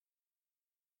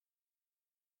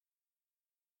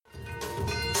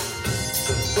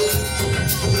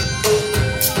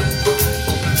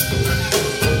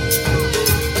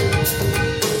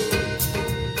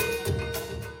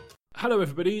Hello,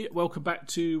 everybody. Welcome back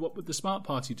to What Would the Smart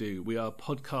Party Do? We are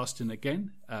podcasting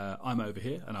again. I'm over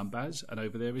here, and I'm Baz, and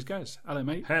over there is Gaz. Hello,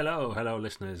 mate. Hello,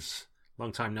 listeners.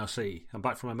 Long time no see. I'm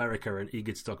back from America and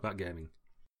eager to talk about gaming.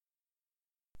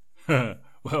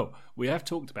 Well, we have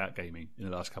talked about gaming in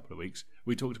the last couple of weeks.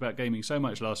 We talked about gaming so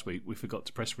much last week, we forgot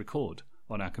to press record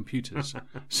on our computers.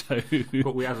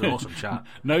 But we had an awesome chat.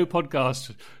 No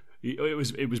podcast.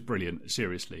 It was brilliant.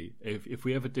 Seriously, if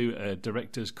we ever do a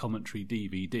director's commentary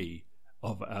DVD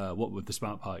of What Would the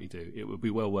Smart Party Do, it would be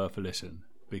well worth a listen,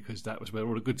 because that was where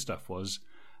all the good stuff was,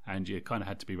 and you kind of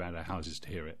had to be around our houses to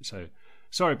hear it. So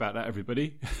sorry about that,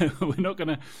 everybody. We're not going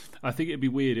to. I think it'd be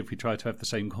weird if we tried to have the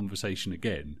same conversation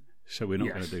again. So we're not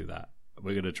going to do that.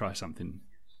 We're going to try something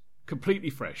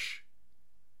completely fresh.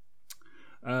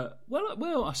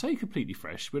 Well, I say completely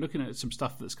fresh. We're looking at some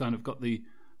stuff that's kind of got the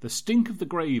stink of the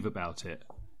grave about it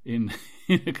in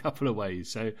a couple of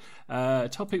ways. So,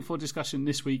 topic for discussion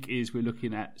this week is we're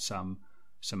looking at some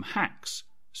hacks,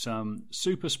 some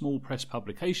super small press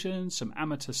publications, some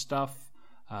amateur stuff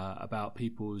about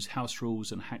people's house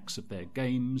rules and hacks of their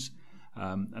games.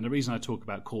 And the reason I talk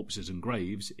about corpses and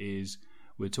graves is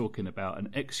we're talking about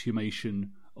an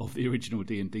exhumation of the original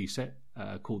D&D set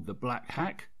called the Black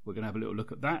Hack. We're going to have a little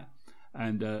look at that.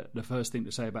 And the first thing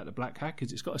to say about the Black Hack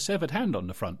is it's got a severed hand on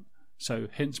the front. So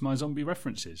hence my zombie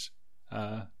references.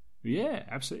 Yeah,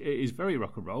 absolutely. It is very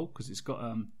rock and roll because it's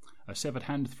got a severed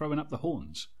hand throwing up the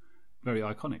horns. Very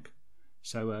iconic.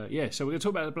 So so we're going to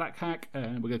talk about the Black Hack,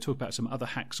 and we're going to talk about some other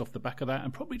hacks off the back of that,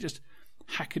 and probably just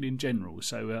hacking in general.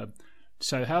 So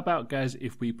how about, Gaz,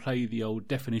 if we play the old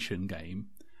definition game,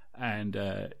 and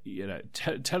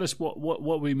tell us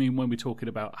what we mean when we're talking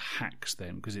about hacks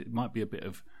then, because it might be a bit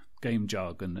of game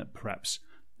jargon that perhaps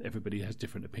everybody has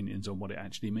different opinions on what it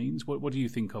actually means. What do you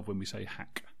think of when we say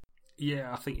hack?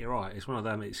 Yeah, I think you're right. It's one of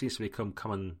them. It seems to become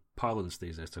common parlance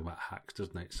these days talking about hacks,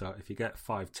 doesn't it? So if you get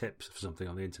 5 tips for something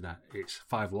on the internet, it's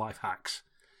 5 life hacks,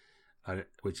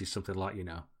 which is something like,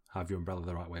 have your umbrella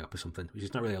the right way up or something, which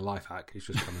is not really a life hack. It's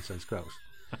just common sense gross.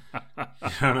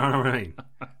 You know what I mean?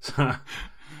 So,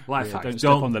 life hack.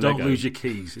 Don't lose your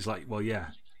keys. It's like, well, yeah,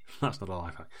 that's not a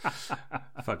life hack.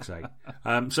 Fuck's sake.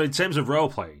 So in terms of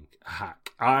role-playing hack,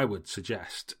 I would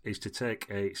suggest is to take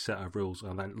a set of rules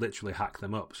and then literally hack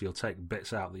them up. So you'll take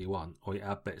bits out that you want, or you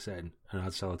add bits in and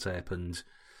add sellotape and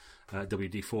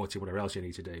WD-40, whatever else you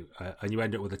need to do, and you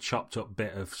end up with a chopped-up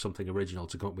bit of something original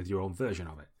to come up with your own version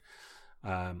of it.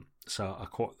 So I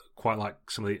quite like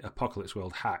some of the Apocalypse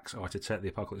World hacks, or to take the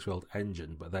Apocalypse World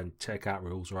engine, but then take out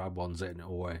rules or add ones in,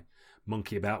 or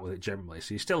monkey about with it generally.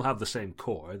 So you still have the same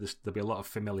core. There'll be a lot of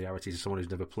familiarity to someone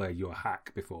who's never played your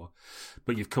hack before,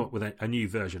 but you've come up with a new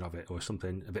version of it, or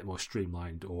something a bit more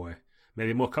streamlined, or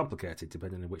maybe more complicated,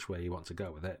 depending on which way you want to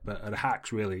go with it. But a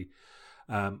hack's really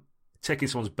taking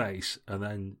someone's base and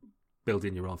then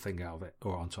building your own thing out of it,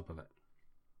 or on top of it.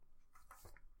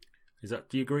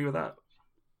 Do you agree with that?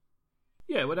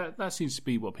 Yeah, well, that seems to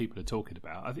be what people are talking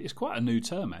about. I think it's quite a new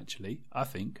term, actually. I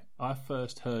think I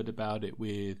first heard about it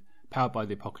with Powered by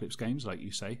the Apocalypse games, like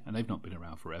you say, and they've not been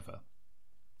around forever.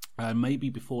 Maybe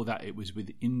before that it was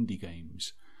with indie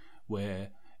games, where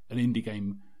an indie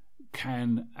game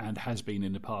can and has been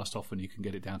in the past, often you can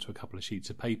get it down to a couple of sheets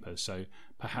of paper. So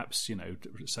perhaps,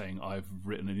 saying I've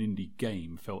written an indie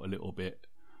game felt a bit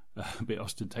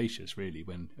ostentatious, really,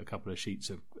 when a couple of sheets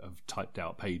of typed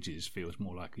out pages feels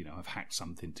more like, I've hacked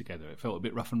something together. It felt a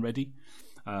bit rough and ready.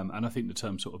 And I think the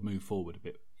term sort of moved forward a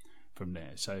bit from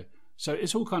there. So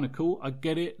it's all kind of cool. I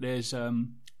get it. There's,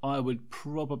 I would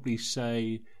probably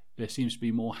say there seems to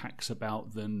be more hacks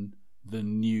about than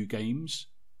new games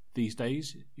these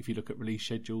days. If you look at release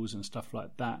schedules and stuff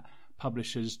like that,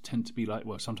 publishers tend to be like,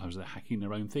 well, sometimes they're hacking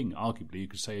their own thing. Arguably, you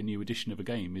could say a new edition of a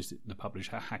game is the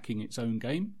publisher hacking its own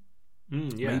game.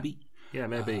 Yeah. Maybe. Yeah,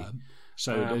 maybe.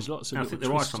 So there's lots of I think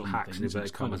there are some hacks in it's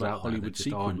kind of like Hollywood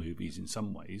sequel movies in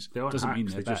some ways. Doesn't mean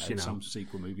they're bad. Some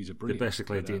sequel movies are brilliant. They're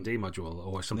basically a D&D module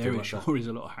or something like that. There is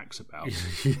a lot of hacks about.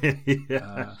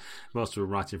 Yeah. Most of them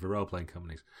writing for role-playing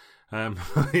companies.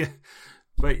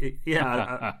 But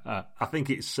I think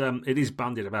it is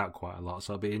bandied about quite a lot,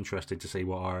 so I'd be interested to see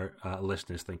what our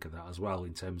listeners think of that as well,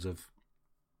 in terms of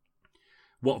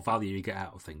what value you get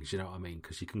out of things, you know what I mean?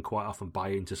 Because you can quite often buy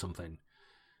into something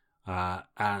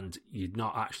and you're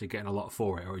not actually getting a lot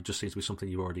for it, or it just seems to be something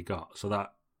you've already got. So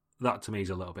that to me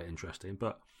is a little bit interesting.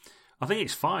 But I think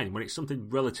it's fine when it's something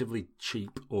relatively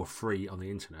cheap or free on the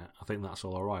internet. I think that's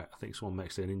all right. I think someone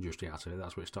makes an industry out of it.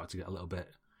 That's where it starts to get a little bit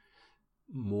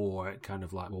more kind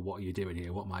of like, well, what are you doing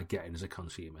here? What am I getting as a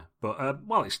consumer? But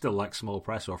while it's still like small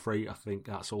press or free, I think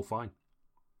that's all fine.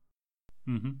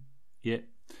 Mm-hmm.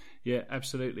 Yeah,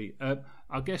 absolutely.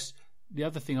 I guess the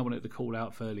other thing I wanted to call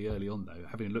out fairly early on, though,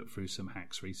 having looked through some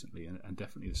hacks recently, and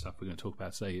definitely the stuff we're going to talk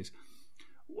about today, is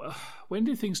when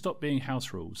did things stop being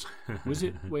house rules? Was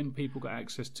it when people got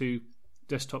access to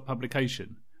desktop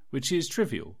publication, which is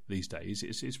trivial these days?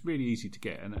 It's really easy to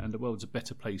get, and the world's a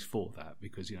better place for that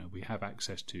because we have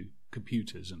access to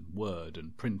computers and Word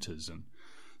and printers and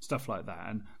stuff like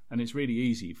that, and it's really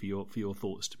easy for your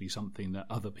thoughts to be something that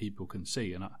other people can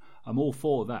see, and I'm all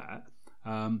for that.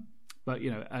 But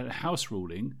a house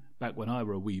ruling back when I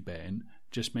were a wee bairn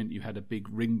just meant you had a big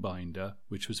ring binder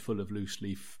which was full of loose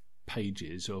leaf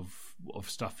pages of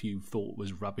stuff you thought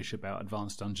was rubbish about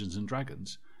Advanced Dungeons and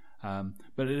Dragons.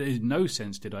 But in no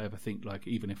sense did I ever think, like,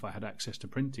 even if I had access to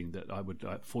printing, that I would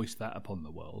foist that upon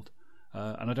the world.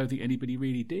 And I don't think anybody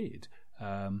really did.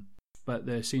 But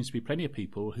there seems to be plenty of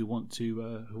people who want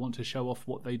to show off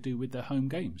what they do with their home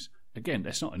games. Again,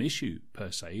 that's not an issue per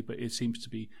se, but it seems to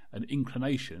be an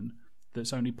inclination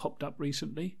that's only popped up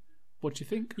recently. What do you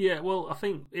think? Yeah, well, I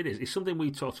think it is. It's something we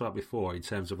talked about before in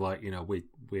terms of, like,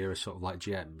 we're sort of like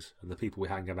GMs, and the people we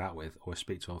hang about with or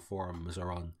speak to on forums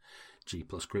or on G+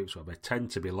 groups, where they tend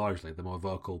to be largely the more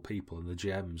vocal people, and the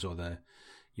GMs or the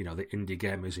indie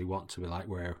gamers who want to be like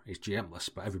where it's GMless,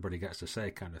 but everybody gets to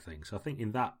say kind of thing. So I think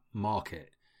in that market,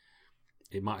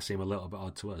 it might seem a little bit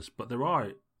odd to us, but there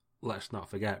are, let's not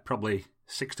forget, probably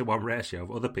 6-to-1 ratio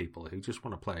of other people who just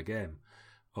want to play a game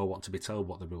or want to be told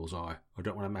what the rules are or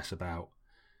don't want to mess about.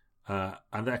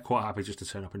 And they're quite happy just to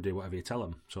turn up and do whatever you tell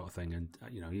them, sort of thing. And,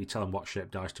 you tell them what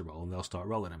shape dice to roll and they'll start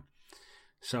rolling them.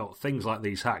 So things like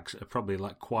these hacks are probably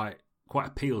like quite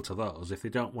appeal to those. If they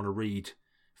don't want to read,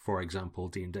 for example,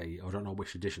 D&D, or don't know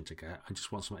which edition to get, and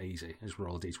just want something easy, and just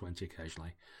roll a D20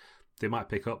 occasionally, they might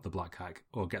pick up the black hack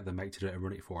or get their mate to do it and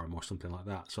run it for them or something like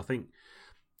that. So I think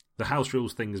the house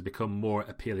rules thing has become more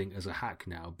appealing as a hack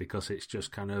now because it's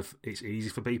just kind of, it's easy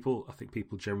for people. I think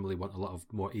people generally want a lot of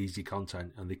more easy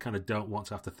content, and they kind of don't want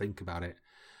to have to think about it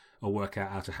or work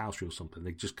out how to house rule something.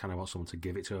 They just kind of want someone to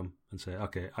give it to them and say,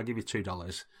 okay, I'll give you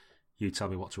 $2, you tell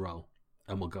me what to roll,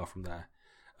 and we'll go from there.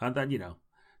 And then,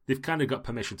 they've kind of got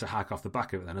permission to hack off the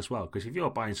back of it then as well, because if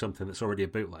you're buying something that's already a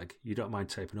bootleg, you don't mind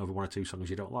taping over 1 or 2 songs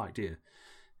you don't like, do you?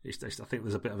 I think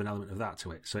there's a bit of an element of that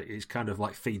to it. So it's kind of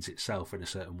like feeds itself in a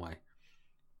certain way.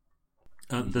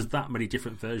 And there's that many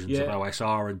different versions of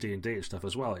OSR and D&D and stuff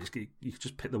as well. You can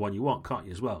just pick the one you want, can't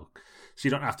you, as well? So you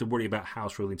don't have to worry about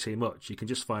house ruling too much. You can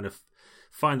just find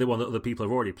the one that other people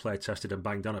have already played, tested and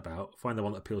banged on about, find the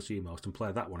one that appeals to you most and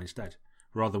play that one instead,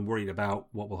 rather than worrying about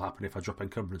what will happen if I drop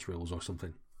encumbrance rules or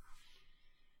something.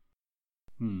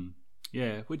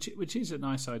 Yeah, which is a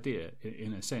nice idea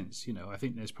in a sense. I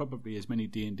think there's probably as many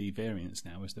D&D variants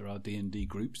now as there are D&D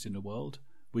groups in the world.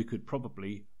 We could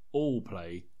probably all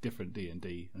play different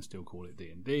D&D and still call it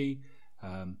D&D.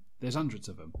 There's hundreds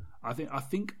of them. I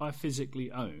think I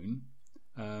physically own,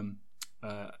 and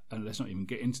let's not even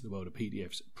get into the world of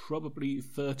PDFs, probably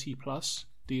 30 plus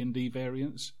D&D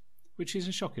variants, which is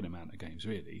a shocking amount of games,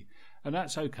 really. And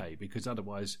that's okay, because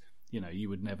otherwise, you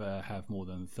would never have more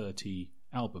than 30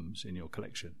 albums in your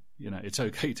collection. It's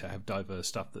okay to have diverse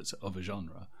stuff that's of a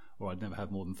genre, or I'd never have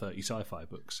more than 30 sci-fi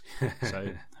books.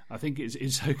 So I think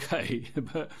it's okay,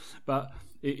 but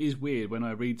it is weird when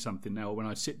I read something now, or when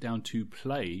I sit down to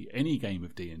play any game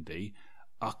of D&D,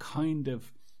 I kind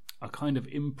of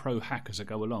impro hack as I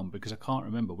go along, because I can't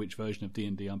remember which version of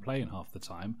D&D I'm playing half the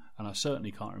time, and I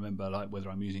certainly can't remember whether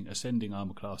I'm using ascending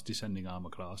armor class, descending armor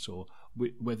class, or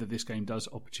whether this game does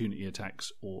opportunity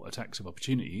attacks or attacks of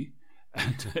opportunity.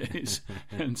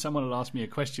 And someone will ask me a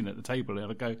question at the table, and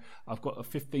I'll go, I've got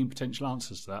 15 potential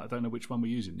answers to that. I don't know which one we're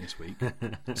using this week.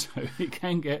 So it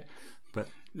can get, but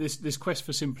this quest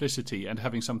for simplicity and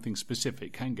having something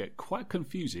specific can get quite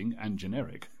confusing and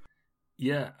generic.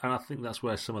 Yeah, and I think that's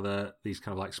where some of these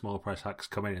kind of like small price hacks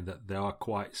come in that they are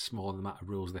quite small in the amount of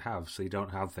rules they have. So you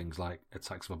don't have things like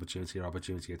attacks of opportunity or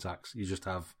opportunity attacks. You just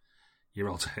have you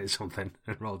roll to hit something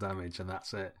and roll damage, and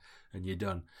that's it, and you're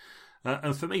done.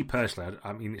 And for me personally,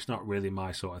 I mean, it's not really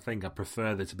my sort of thing. I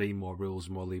prefer there to be more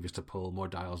rules, more levers to pull, more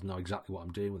dials, know exactly what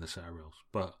I'm doing with a set of rules.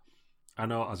 But I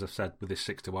know, as I've said, with this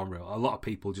 6-to-1 rule, a lot of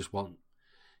people just want,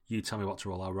 you tell me what to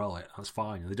roll, I'll roll it. That's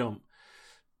fine. And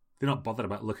they're not bothered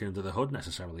about looking under the hood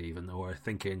necessarily even, or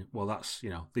thinking, well, that's,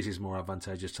 this is more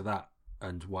advantageous to that,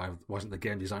 and why wasn't the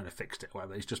game designer fixed it, or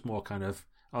whatever. It's just more kind of,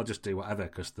 I'll just do whatever,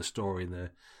 because the story and the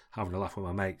having a laugh with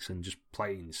my mates and just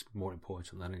playing is more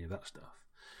important than any of that stuff.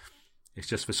 It's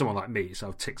just for someone like me, it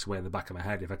sort of ticks away in the back of my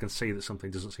head. If I can see that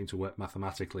something doesn't seem to work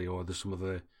mathematically, or there's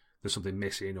something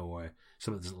missing, or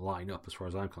something that doesn't line up as far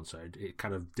as I'm concerned, it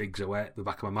kind of digs away at the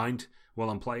back of my mind while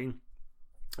I'm playing.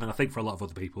 And I think for a lot of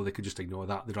other people, they could just ignore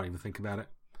that. They don't even think about it.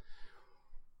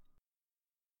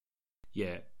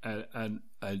 Yeah, and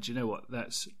do you know what?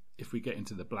 That's if we get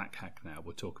into the black hack now,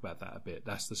 we'll talk about that a bit.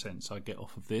 That's the sense I get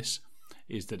off of this,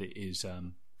 is that it is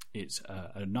it's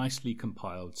a nicely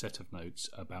compiled set of notes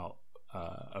about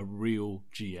a real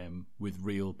GM with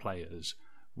real players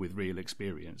with real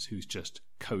experience who's just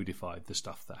codified the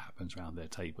stuff that happens around their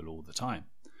table all the time.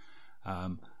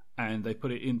 And they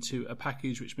put it into a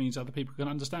package which means other people can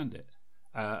understand it,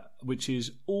 which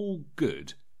is all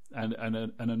good and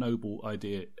a noble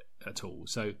idea at all.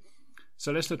 So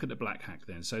let's look at the black hack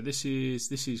then. So this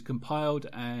is compiled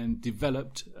and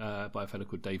developed by a fellow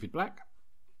called David Black,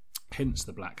 hence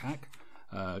the black hack.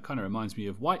 Kind of reminds me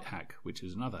of white hack, which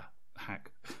is another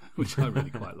hack which I really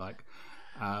quite like.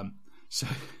 So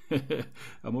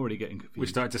I'm already getting confused. We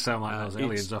started to sound like those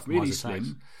aliens off really Mars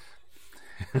slim.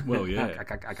 Well, yeah.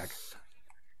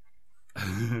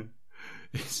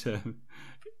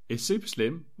 It's super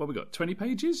slim. What we got? 20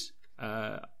 pages.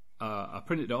 I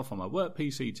printed it off on my work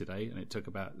PC today, and it took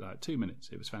about 2 minutes.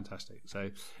 It was fantastic. So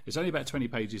it's only about 20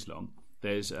 pages long.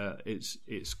 There's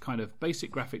it's kind of basic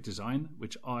graphic design,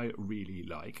 which I really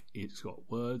like. It's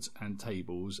got words and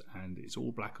tables, and it's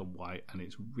all black and white, and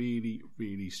it's really,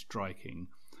 really striking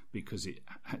because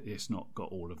it's not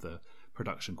got all of the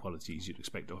production qualities you'd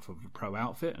expect off of a pro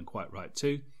outfit, and quite right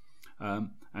too.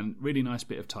 And really nice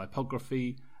bit of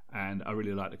typography, and I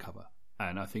really like the cover.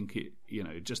 And I think it,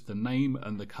 just the name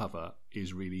and the cover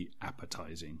is really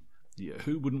appetizing. Yeah,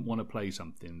 who wouldn't want to play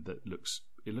something that looks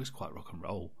quite rock and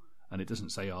roll? And it doesn't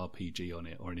say RPG on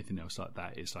it or anything else like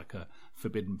that. It's like a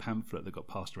forbidden pamphlet that got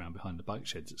passed around behind the bike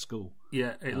sheds at school.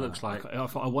 Yeah, it looks like... I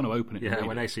want to open it. Yeah,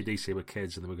 when AC/DC were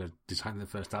kids and they were going to design their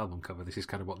first album cover, this is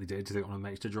kind of what they did. They want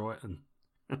mates to draw it. And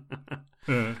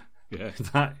yeah.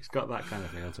 It's got that kind of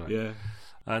feel to it. Yeah.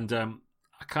 And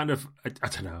I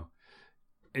don't know.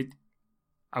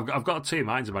 I've got two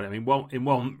minds about it. I mean, in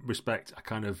one respect,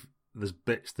 there's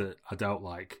bits that I don't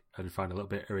like and find a little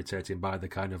bit irritating by the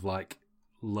kind of like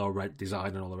low rent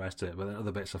design and all the rest of it, but then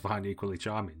other bits I find equally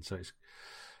charming. So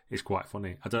it's quite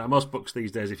funny. I don't know. Most books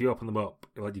these days, if you open them up,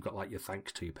 you've got like your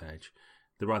thanks to page.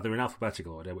 They're either in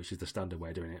alphabetical order, which is the standard way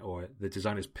of doing it, or the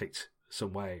designer's picked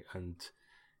some way and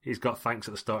he's got thanks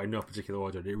at the start in no particular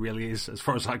order. And it really is, as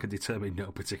far as I can determine,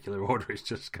 no particular order. It's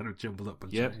just kind of jumbled up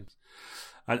and names.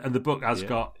 And the book has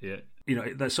got,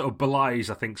 that sort of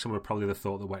belies, I think, some of probably the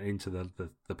thought that went into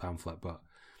the pamphlet, but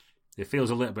it feels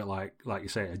a little bit like you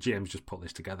say, a GM's just put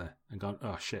this together and gone,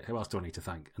 oh shit, who else do I need to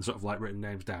thank? And sort of like written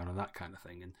names down and that kind of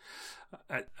thing.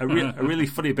 And a really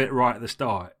funny bit right at the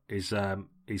start is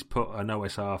he's put an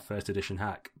OSR first edition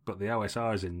hack, but the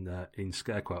OSR is in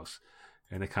scare quotes,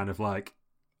 and a kind of like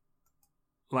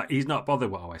he's not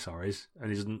bothered what OSR is, and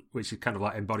he doesn't, which is kind of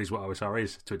like embodies what OSR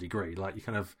is to a degree. Like you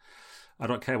kind of, I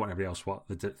don't care what everybody else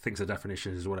thinks the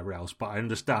definition is or whatever else, but I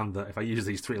understand that if I use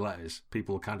these 3 letters,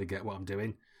 people will kind of get what I'm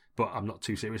doing, but I'm not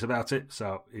too serious about it.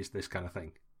 So it's this kind of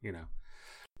thing,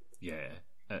 Yeah,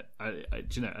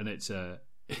 and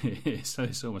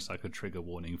it's almost like a trigger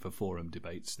warning for forum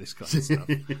debates. This kind of stuff,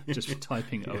 just for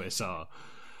typing OSR.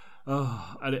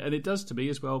 Oh, and it does to me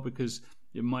as well, because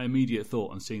my immediate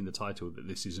thought on seeing the title that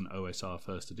this is an OSR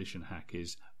first edition hack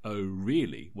is, oh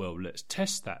really? Well, let's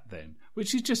test that then.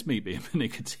 Which is just me being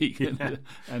pernickety. Yeah.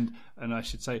 And I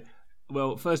should say,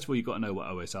 well, first of all, you've got to know what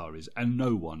OSR is, and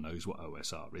no one knows what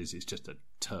OSR is. It's just a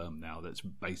term now that's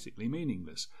basically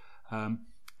meaningless. And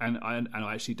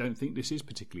I actually don't think this is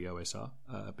particularly OSR,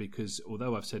 because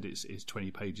although I've said it's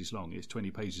 20 pages long, it's 20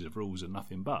 pages of rules and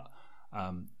nothing but.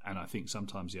 And I think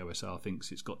sometimes the OSR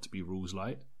thinks it's got to be rules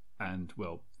light. And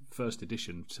well, first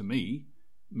edition to me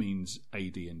means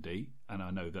AD&D, and I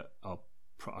know that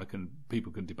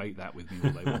people can debate that with me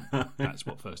all they want. That's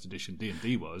what first edition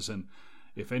D&D was, and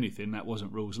if anything, that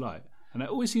wasn't rules light. And it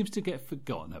always seems to get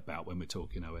forgotten about when we're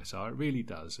talking OSR. It really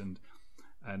does,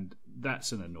 and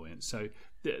that's an annoyance. So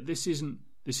this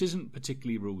isn't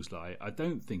particularly rules light. I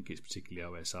don't think it's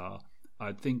particularly OSR.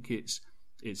 I think it's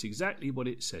exactly what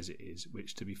it says it is.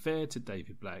 Which, to be fair to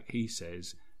David Black, he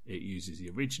says it uses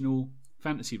the original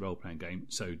fantasy role-playing game,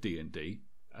 so D&D,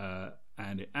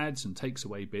 and it adds and takes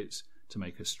away bits to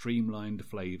make a streamlined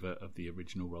flavour of the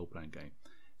original role-playing game.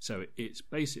 So it's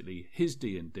basically his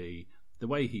D&D, the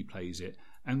way he plays it,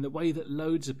 and the way that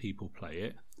loads of people play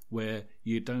it, where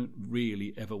you don't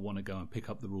really ever want to go and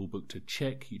pick up the rulebook to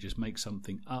check. You just make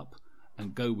something up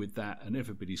and go with that, and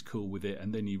everybody's cool with it,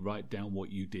 and then you write down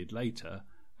what you did later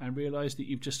and realise that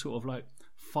you've just sort of like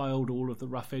filed all of the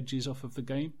rough edges off of the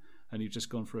game, and you've just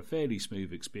gone for a fairly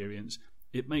smooth experience.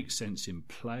 It makes sense in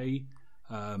play,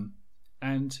 and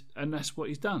that's what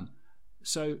he's done.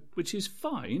 So, which is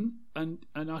fine, and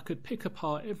I could pick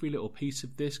apart every little piece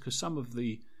of this, because some of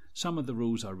the Some of the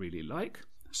rules I really like.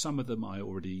 Some of them I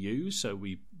already use, so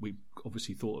we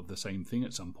obviously thought of the same thing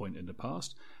at some point in the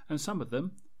past. And some of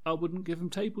them, I wouldn't give them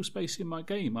table space in my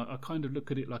game. I kind of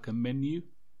look at it like a menu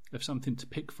of something to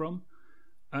pick from.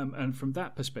 And from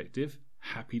that perspective,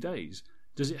 happy days.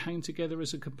 Does it hang together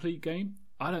as a complete game?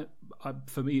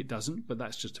 For me, it doesn't, but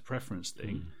that's just a preference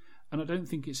thing. And I don't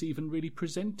think it's even really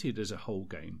presented as a whole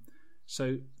game.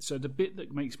 So the bit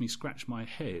that makes me scratch my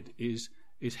head is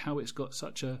how it's got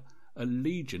such a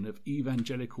legion of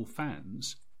evangelical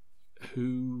fans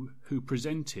who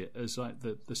present it as like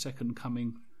the second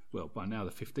coming, well, by now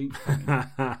the 15th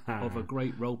coming of a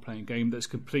great role-playing game that's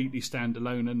completely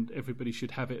standalone and everybody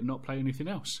should have it and not play anything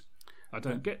else. I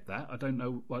don't get that. I don't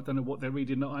know what they're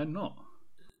reading that I'm not.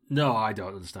 No, I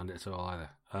don't understand it at all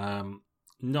either.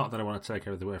 Not that I want to take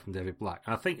everything away from David Black.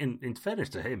 I think in fairness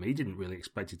to him, he didn't really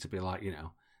expect it to be like,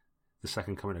 the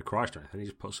second coming of Christ or anything. He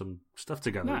just put some stuff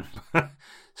together and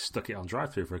stuck it on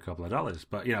drive-thru for a couple of dollars.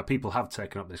 But, people have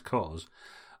taken up this cause.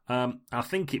 I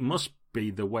think it must be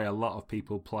the way a lot of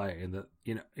people play in that,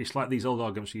 it's like these old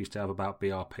arguments we used to have about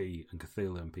BRP and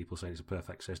Cthulhu and people saying it's a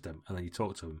perfect system. And then you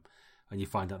talk to them and you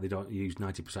find out they don't use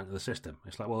 90% of the system.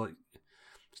 It's like, well,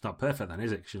 it's not perfect then,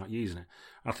 is it? Because you're not using it.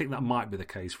 I think that might be the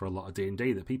case for a lot of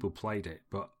D&D, that people played it,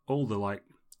 but all the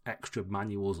extra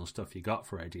manuals and stuff you got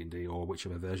for AD&D or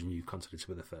whichever version you considered to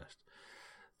be the first,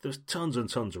 there's tons and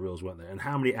tons of rules, weren't there? And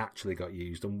how many actually got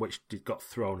used, and which got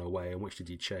thrown away, and which did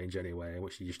you change anyway, and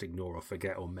which did you just ignore or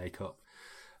forget or make up,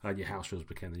 and your house rules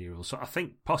became the new rules. So I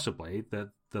think possibly the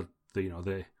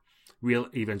real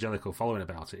evangelical following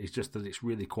about it is just that it's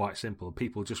really quite simple.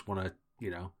 People just want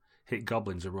to hit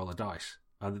goblins and roll a dice,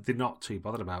 and they're not too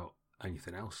bothered about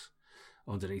anything else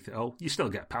underneath it all. You still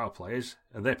get power players,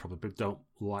 and they probably don't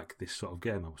like this sort of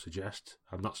game, I would suggest.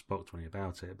 I've not spoke to any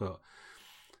about it, but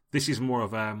this is more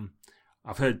of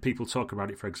I've heard people talk about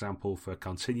it, for example, for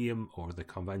Continuum or the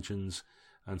conventions,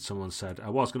 and someone said, I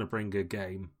was going to bring a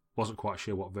game, wasn't quite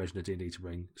sure what version of D&D to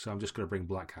bring, so I'm just going to bring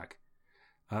Black Hack.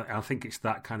 I think it's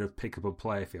that kind of pick up and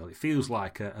play feel. It feels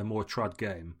like a more trad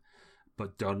game,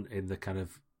 but done in the kind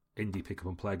of indie pick up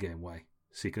and play game way.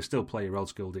 So you can still play your old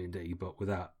school D&D, but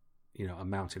without a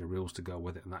mountain of rules to go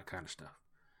with it and that kind of stuff.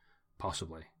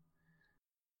 Possibly.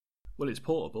 Well, it's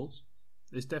portable.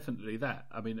 It's definitely that.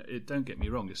 I mean, don't get me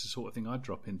wrong. It's the sort of thing I'd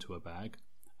drop into a bag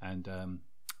and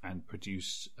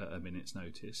produce at a minute's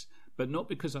notice. But not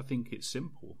because I think it's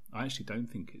simple. I actually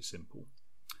don't think it's simple.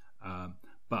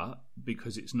 But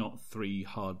because it's not 3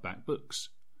 hardback books,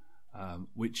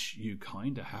 which you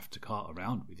kind of have to cart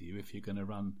around with you if you're going to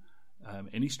run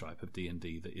any stripe of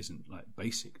D&D that isn't like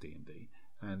basic D&D.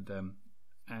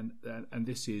 And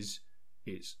this is,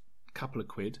 it's a couple of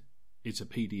quid. It's a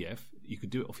PDF. You could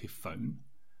do it off your phone,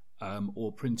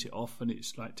 or print it off, and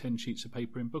it's like 10 sheets of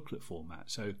paper in booklet format.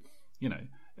 So,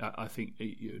 I think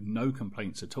no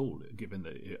complaints at all, given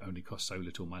that it only costs so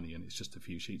little money and it's just a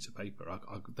few sheets of paper.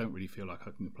 I don't really feel like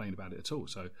I can complain about it at all.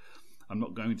 So, I'm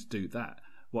not going to do that.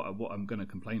 What I'm going to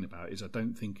complain about is I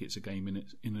don't think it's a game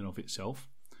in and of itself.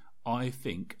 I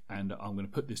think, and I'm going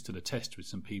to put this to the test with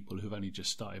some people who've only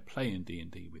just started playing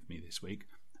D&D with me this week,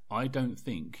 I don't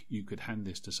think you could hand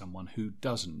this to someone who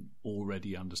doesn't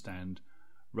already understand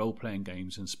role-playing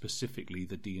games, and specifically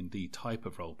the D&D type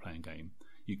of role-playing game.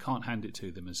 You can't hand it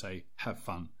to them and say, have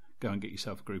fun, go and get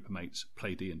yourself a group of mates,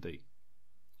 play D&D.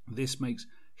 This makes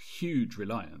huge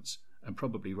reliance, and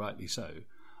probably rightly so,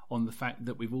 on the fact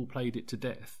that we've all played it to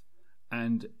death,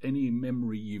 and any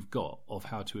memory you've got of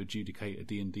how to adjudicate a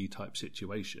D&D type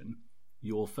situation,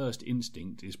 your first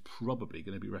instinct is probably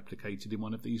going to be replicated in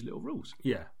one of these little rules.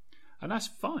 Yeah. And that's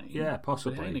fine. Yeah,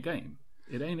 possibly. But it ain't a game.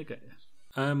 It ain't a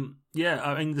game. Yeah,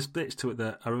 I mean, there's bits to it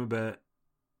that I remember.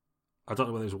 I don't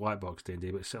know whether it was a white box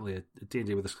D&D, but it's certainly a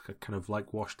D&D with this kind of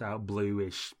like washed out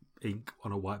bluish ink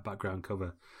on a white background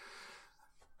cover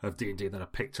of D&D that I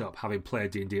picked up, having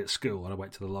played D&D at school, and I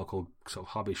went to the local sort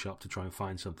of hobby shop to try and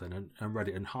find something and read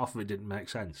it, and half of it didn't make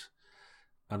sense.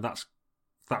 And that's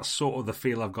sort of the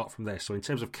feel I've got from this. So in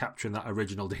terms of capturing that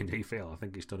original D&D feel, I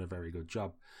think it's done a very good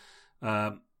job.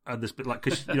 And there's bit like,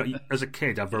 because as a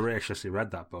kid, I voraciously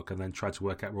read that book and then tried to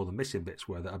work out where all the missing bits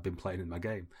were that I'd been playing in my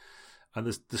game. And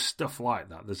there's stuff like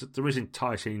that. There is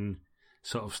enticing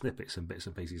sort of snippets and bits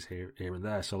and pieces here and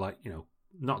there. So like,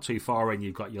 not too far in,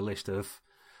 you've got your list of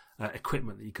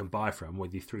equipment that you can buy from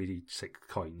with your 3d6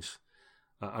 coins.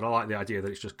 And I like the idea that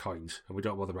it's just coins, and we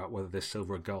don't bother about whether there's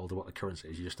silver or gold or what the currency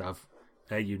is. You just have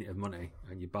a unit of money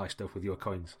and you buy stuff with your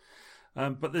coins.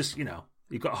 But there's,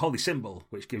 you've got a holy symbol,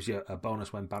 which gives you a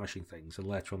bonus when banishing things, and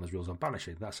later on there's rules on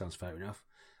banishing. That sounds fair enough.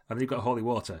 And then you've got holy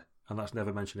water, and that's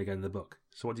never mentioned again in the book.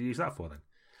 So what do you use that for then?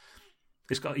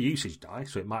 it's got a usage die,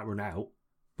 so it might run out,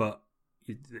 but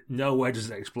nowhere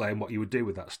does it explain what you would do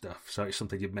with that stuff. So it's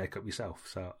something you'd make up yourself.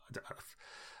 So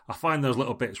I find those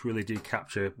little bits really do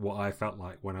capture what I felt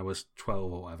like when I was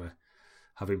 12 or whatever,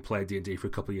 having played D&D for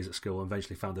a couple of years at school and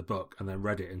eventually found a book and then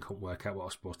read it and couldn't work out what I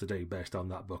was supposed to do based on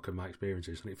that book and my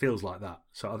experiences. And it feels like that.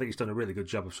 So I think it's done a really good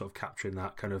job of sort of capturing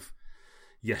that kind of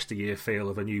yesteryear feel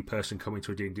of a new person coming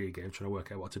to a D&D game trying to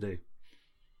work out what to do.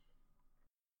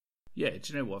 Yeah,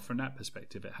 do you know what? From that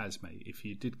perspective, it has, mate. If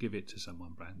you did give it to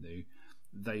someone brand new,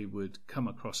 they would come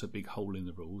across a big hole in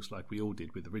the rules, like we all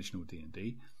did with original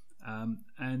D&D,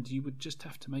 and you would just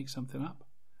have to make something up.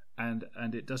 And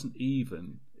it doesn't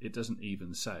even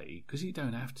say, because you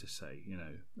don't have to say,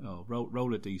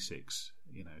 roll a d6.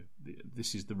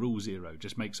 This is the rule 0.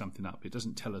 Just make something up. It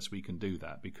doesn't tell us we can do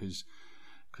that because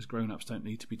grown-ups don't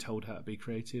need to be told how to be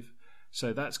creative.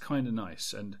 So that's kind of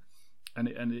nice, and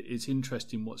it's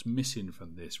interesting what's missing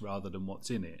from this rather than what's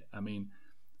in it. I mean,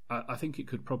 I think it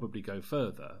could probably go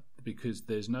further because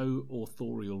there's no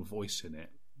authorial voice in it.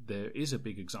 There is a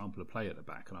big example of play at the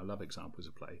back, and I love examples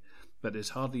of play, but there's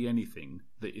hardly anything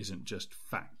that isn't just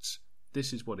facts.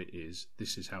 This is what it is,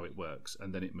 this is how it works,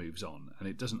 and then it moves on. And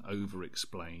it doesn't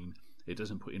over-explain, it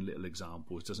doesn't put in little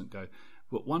examples, doesn't go...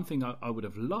 But one thing I would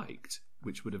have liked,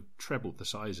 which would have trebled the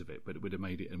size of it, but it would have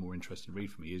made it a more interesting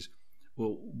read for me, is,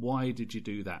 well, why did you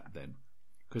do that then?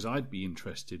 Because I'd be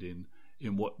interested in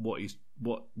what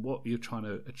you're trying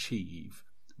to achieve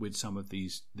with some of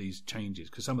these changes,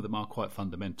 because some of them are quite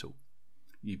fundamental.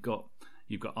 You've got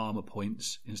armor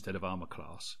points instead of armor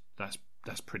class.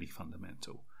 That's pretty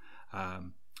fundamental.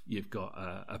 You've got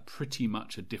a pretty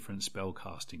much a different spell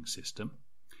casting system.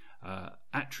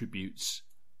 Attributes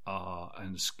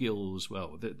and skills.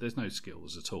 Well, there's no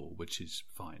skills at all, which is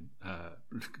fine.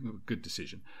 Good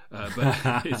decision. But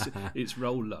it's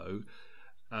roll low.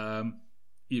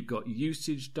 You've got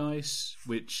usage dice,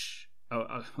 which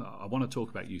I want to talk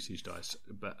about usage dice,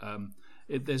 but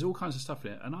there's all kinds of stuff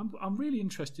in it, and I'm really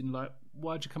interested in, like,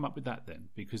 why'd you come up with that then?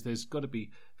 Because there's got to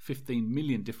be 15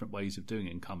 million different ways of doing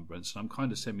encumbrance, and I'm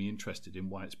kind of semi-interested in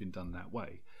why it's been done that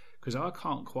way, because I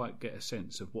can't quite get a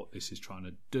sense of what this is trying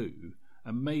to do,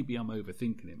 and maybe I'm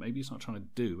overthinking it. Maybe it's not trying to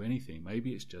do anything.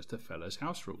 Maybe it's just a fella's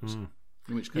house rules.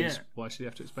 In which case, why should he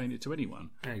have to explain it to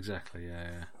anyone? Exactly,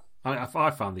 yeah.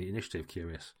 I found the initiative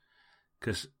curious,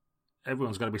 because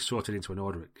everyone's got to be sorted into an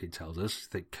order, it tells us.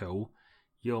 Think, cool.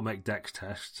 You'll make dex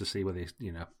tests to see whether,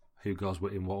 who goes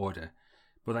in what order.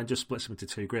 But then just splits them into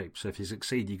 2 groups. So if you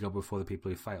succeed, you go before the people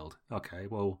who failed. Okay,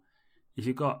 well, if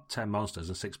you've got 10 monsters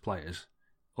and 6 players,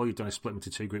 all you've done is split them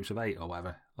into 2 groups of 8 or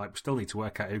whatever. Like, we still need to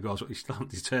work out who goes, you still haven't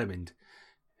determined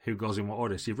who goes in what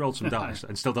order. So you've rolled some dice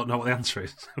and still don't know what the answer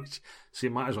is. So you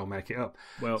might as well make it up.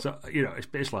 Well, so, it's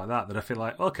bits like that I feel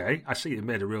like, okay, I see you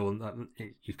made a rule and that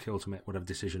you kill to make whatever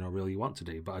decision or rule you want to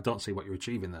do, but I don't see what you're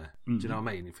achieving there. Mm-hmm. Do you know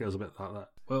what I mean? It feels a bit like that.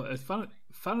 Well,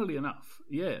 funnily enough,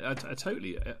 I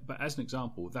totally, but as an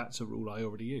example, that's a rule I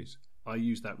already use. I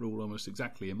use that rule almost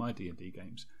exactly in my D&D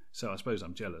games. So I suppose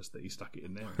I'm jealous that he stuck it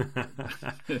in there.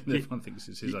 Everyone thinks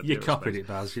it's his idea. You copied it,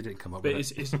 Baz. You didn't come up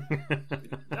with it.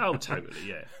 Oh, totally,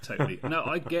 yeah, totally. No,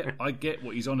 I get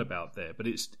what he's on about there, but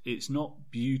it's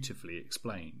not beautifully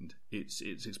explained. It's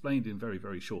explained in very,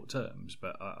 very short terms,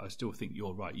 but I still think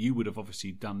you're right. You would have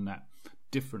obviously done that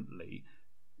differently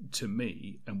to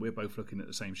me, and we're both looking at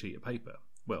the same sheet of paper.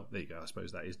 Well, there you go. I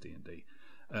suppose that is D&D.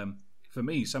 For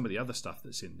me, some of the other stuff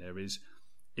that's in there is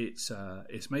it's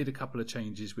made a couple of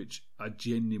changes which I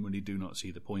genuinely do not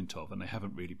see the point of, and they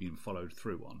haven't really been followed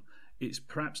through on. It's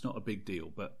perhaps not a big deal,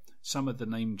 but some of the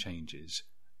name changes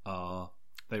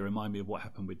they remind me of what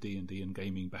happened with D&D and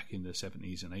gaming back in the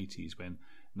 70s and 80s, when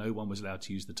no one was allowed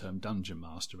to use the term dungeon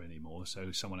master anymore,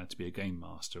 so someone had to be a game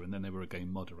master, and then they were a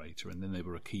game moderator, and then they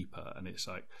were a keeper, and it's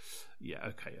like, yeah,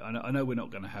 okay, I know we're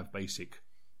not going to have basic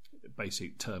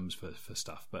terms for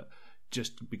stuff, but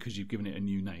just because you've given it a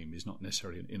new name is not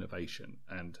necessarily an innovation.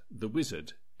 And the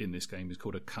wizard in this game is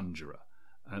called a conjurer,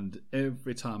 and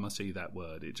every time I see that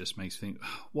word, it just makes me think,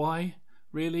 why?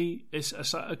 Really? It's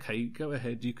like, okay, go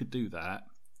ahead, you could do that,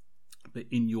 but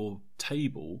in your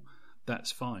table,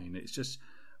 that's fine. It's just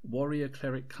warrior,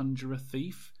 cleric, conjurer,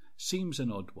 thief seems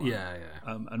an odd one. Yeah.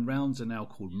 And rounds are now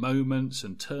called moments,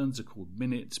 and turns are called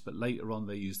minutes, but later on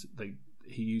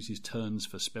he uses turns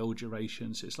for spell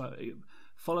duration. So it's like,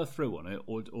 follow through on it,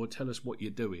 or tell us what you're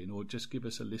doing, or just give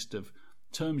us a list of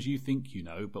terms you think you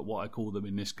know, but what I call them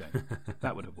in this game.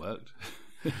 That would have worked.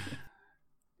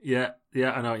 Yeah,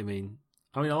 I know what you mean.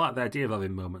 I mean, I like the idea of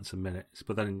having moments and minutes,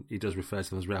 but then he does refer to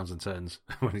them as rounds and turns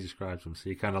when he describes them. So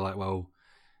you're kind of like, well,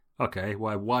 okay,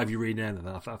 why have you renamed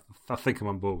them? I think I'm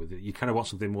on board with it. You kind of want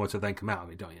something more to then come out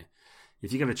of it, don't you?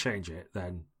 if you're going to change it,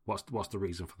 then what's the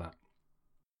reason for that?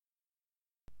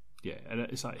 Yeah, and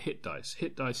it's like hit dice.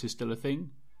 Hit dice is still a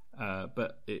thing,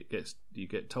 but you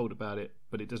get told about it,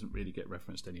 but it doesn't really get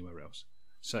referenced anywhere else.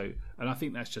 So, and I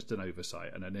think that's just an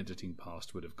oversight, and an editing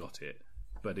past would have got it,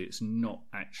 but it's not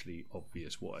actually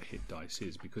obvious what a hit dice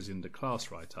is, because in the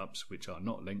class write-ups, which are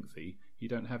not lengthy, you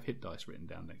don't have hit dice written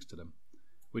down next to them,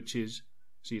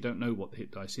 so you don't know what the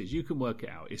hit dice is. You can work it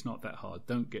out. It's not that hard.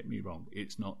 Don't get me wrong.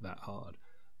 It's not that hard,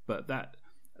 but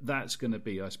that's going to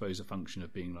be, I suppose, a function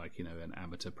of being like, an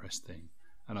amateur press thing,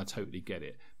 and I totally get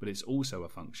it, but it's also a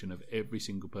function of every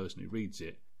single person who reads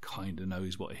it kind of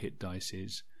knows what a hit dice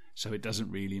is, so it doesn't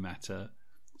really matter.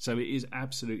 So it is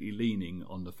absolutely leaning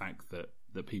on the fact that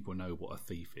people know what a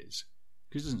thief is,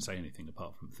 because it doesn't say anything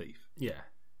apart from thief. Yeah.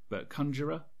 But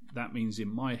conjurer, that means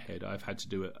in my head I've had to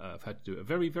do a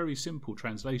very, very simple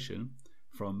translation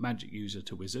from magic user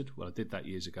to wizard. Well, I did that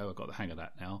years ago. I've got the hang of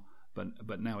that now,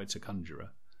 but now it's a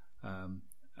conjurer. And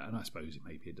I suppose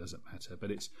maybe it doesn't matter, but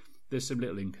there's some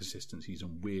little inconsistencies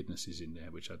and weirdnesses in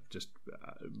there which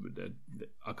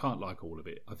I can't like all of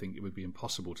it. I think it would be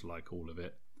impossible to like all of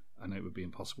it, and it would be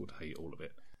impossible to hate all of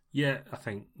it. Yeah, I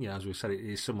think, as we said, it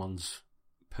is someone's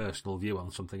personal view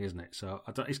on something, isn't it? So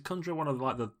is conjurer one of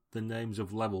like the names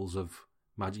of levels of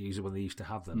magic user when they used to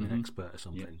have them, an expert or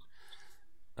something?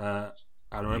 Yeah.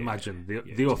 And I imagine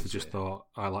the author just thought,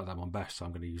 I like that one best, so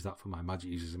I'm going to use that for my magic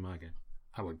users in my game.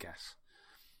 I would guess.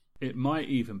 It might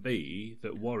even be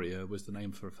that warrior was the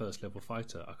name for a first level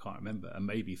fighter. I can't remember, and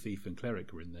maybe thief and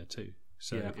cleric were in there too.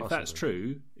 So if that's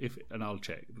true, and I'll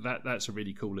check. That's a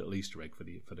really cool little Easter egg for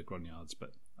the Grognards,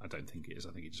 but I don't think it is.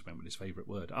 I think he just went with his favourite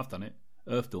word. I've done it.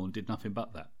 Earthdawn did nothing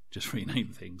but that, just rename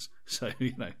things. So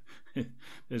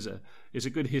it's a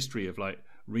good history of like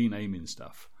renaming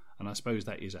stuff, and I suppose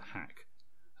that is a hack.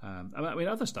 I mean,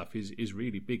 other stuff is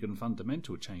really big and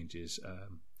fundamental changes.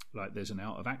 Like there's an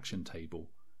out of action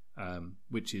table,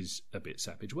 which is a bit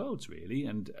Savage Worlds really,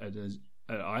 and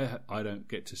I don't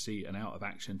get to see an out of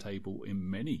action table in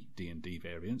many D&D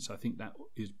variants. I think that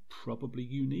is probably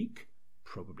unique.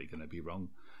 Probably going to be wrong,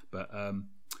 but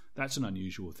that's an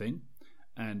unusual thing.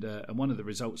 And one of the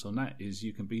results on that is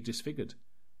you can be disfigured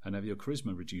and have your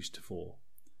charisma reduced to 4,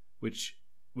 which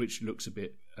looks a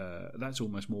bit. That's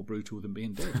almost more brutal than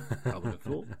being dead, I would have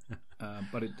thought.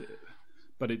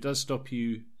 But it does stop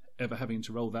you ever having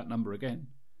to roll that number again.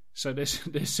 So there's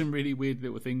some really weird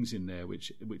little things in there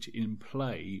which in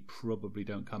play probably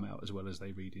don't come out as well as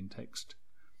they read in text.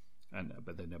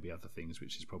 But then there'll be other things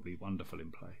which is probably wonderful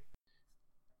in play.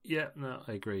 Yeah, no,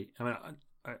 I agree. I mean,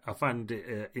 I find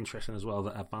it interesting as well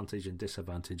that advantage and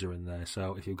disadvantage are in there.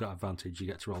 So if you've got advantage, you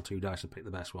get to roll 2 dice and pick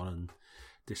the best one, and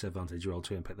disadvantage, you roll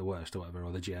 2 and pick the worst or whatever,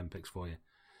 or the GM picks for you.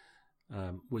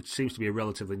 Which seems to be a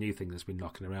relatively new thing that's been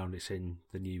knocking around. It's in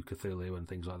the new Cthulhu and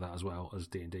things like that as well as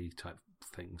D&D type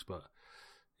things. But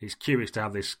it's curious to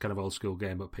have this kind of old school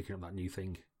game, but picking up that new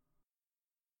thing.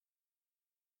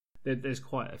 There's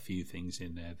quite a few things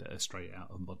in there that are straight out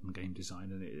of modern game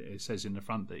design, and it says in the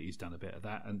front that he's done a bit of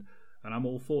that, and I'm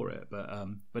all for it.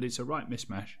 But it's a right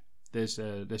mismatch. There's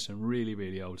some really,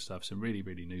 really old stuff, some really,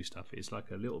 really new stuff. It's like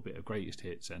a little bit of greatest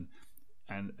hits, and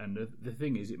the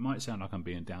thing is, it might sound like I'm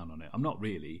being down on it. I'm not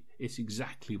really. It's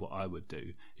exactly what I would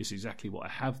do. It's exactly what I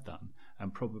have done,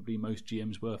 and probably most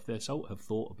GMs worth their salt have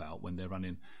thought about when they're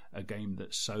running a game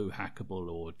that's so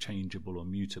hackable or changeable or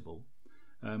mutable.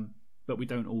 But we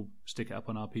don't all stick it up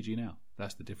on RPG now.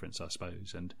 That's the difference, I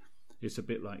suppose. And it's a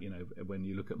bit like, when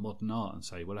you look at modern art and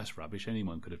say, well, that's rubbish,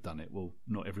 anyone could have done it. Well,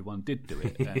 not everyone did do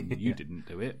it, and you didn't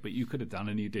do it, but you could have done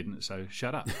and you didn't, so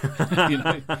shut up.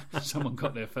 Someone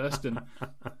got there first and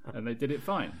they did it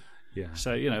fine. Yeah.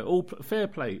 So, all fair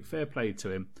play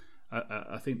to him.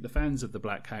 I think the fans of the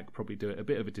Black Hack probably do it a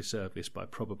bit of a disservice by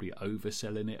probably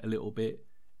overselling it a little bit.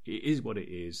 It is what it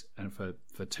is, and for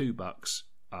 $2,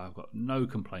 I've got no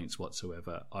complaints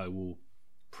whatsoever. I will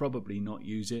probably not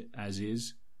use it as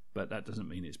is, but that doesn't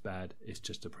mean it's bad. It's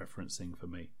just a preference thing for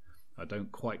me. I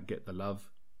don't quite get the love,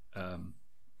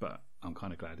 but I'm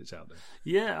kind of glad it's out there.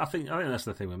 Yeah, I think that's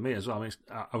the thing with me as well. I mean,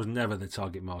 I was never the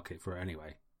target market for it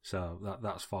anyway, so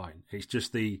that's fine. It's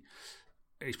just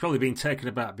it's probably been taken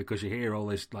aback because you hear all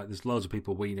this, like there's loads of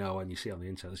people we know and you see on the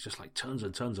internet, there's just like tons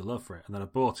and tons of love for it, and then I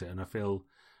bought it and I feel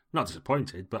not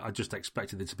disappointed, but I just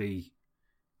expected it to be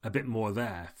a bit more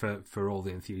there for all the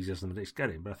enthusiasm that it's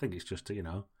getting. But I think it's just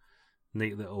a,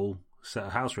 neat little set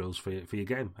of house rules for your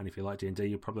game. And if you like D&D,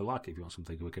 you'll probably like it if you want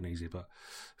something quick and easy. But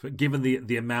given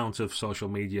the amount of social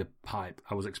media hype,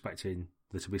 I was expecting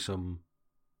there to be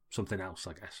something else,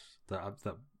 I guess.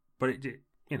 But it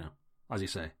as you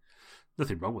say,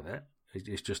 nothing wrong with it.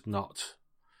 It's just not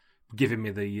giving me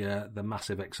the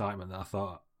massive excitement that I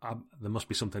thought there must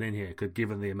be something in here,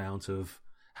 given the amount of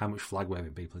how much flag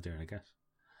waving people are doing, I guess.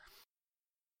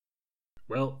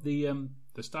 Well, the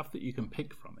stuff that you can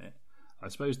pick from it, I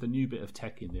suppose the new bit of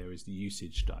tech in there is the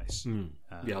usage dice,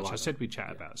 which I said we'd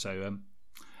chat about. So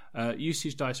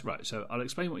usage dice, right, so I'll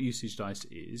explain what usage dice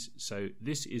is. So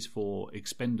this is for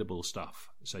expendable stuff.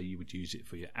 So you would use it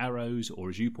for your arrows, or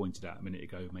as you pointed out a minute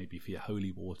ago, maybe for your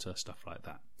holy water, stuff like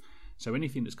that. So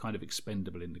anything that's kind of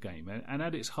expendable in the game. And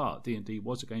at its heart, D&D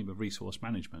was a game of resource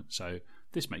management. So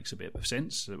this makes a bit of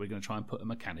sense that we're going to try and put a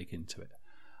mechanic into it.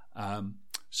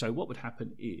 So what would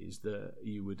happen is that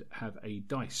you would have a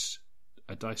dice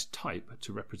type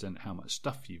to represent how much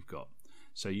stuff you've got.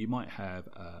 So you might have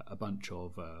a bunch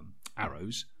of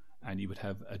arrows, and you would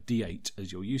have a D8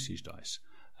 as your usage dice.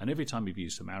 And every time you've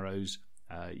used some arrows,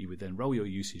 you would then roll your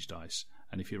usage dice.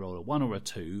 And if you roll a 1 or a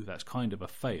 2, that's kind of a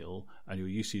fail, and your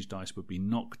usage dice would be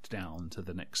knocked down to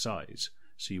the next size.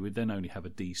 So you would then only have a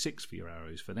D6 for your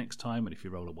arrows for next time, and if you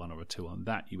roll a 1 or a 2 on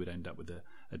that, you would end up with a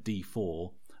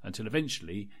D4, until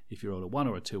eventually, if you roll a 1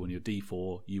 or a 2 on your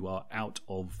D4, you are out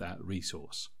of that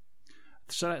resource.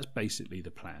 So that's basically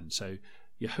the plan. So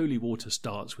your holy water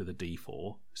starts with a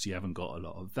D4, so you haven't got a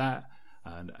lot of that.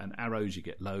 And arrows, you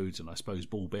get loads, and I suppose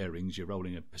ball bearings, you're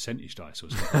rolling a percentage dice or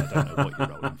something. I don't know what you're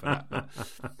rolling for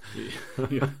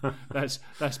that, but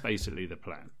that's basically the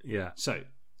plan. Yeah. So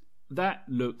that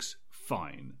looks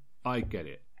fine. I get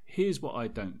it. Here's what I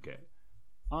don't get.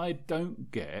 I don't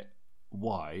get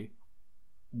why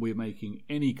we're making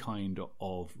any kind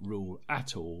of rule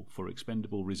at all for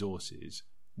expendable resources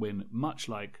when, much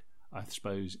like, I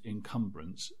suppose,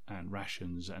 encumbrance and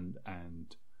rations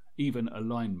and even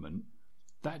alignment,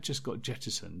 that just got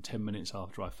jettisoned 10 minutes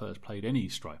after I first played any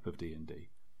stripe of D&D.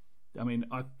 I mean,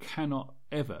 I cannot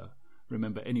ever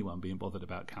remember anyone being bothered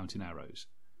about counting arrows.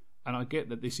 And I get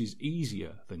that this is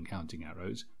easier than counting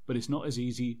arrows, but it's not as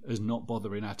easy as not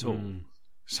bothering at all.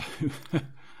 So,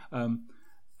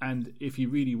 and if you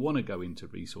really want to go into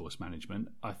resource management,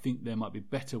 I think there might be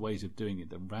better ways of doing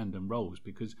it than random rolls,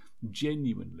 because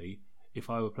genuinely, if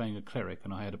I were playing a cleric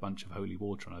and I had a bunch of holy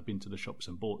water and I'd been to the shops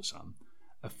and bought some,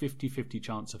 a 50-50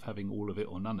 chance of having all of it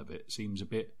or none of it seems a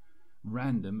bit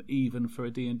random, even for a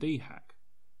D&D hack.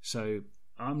 So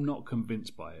I'm not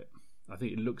convinced by it. I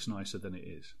think it looks nicer than it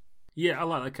is. Yeah, I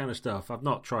like that kind of stuff. I've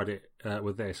not tried it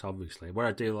with this, obviously. Where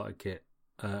I do like it,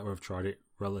 where I've tried it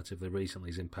relatively recently,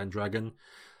 is in Pendragon.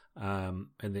 In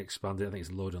the expanded, I think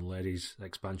it's Lord and Ladies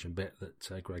expansion bit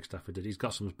that Greg Stafford did. He's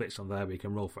got some bits on there where you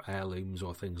can roll for heirlooms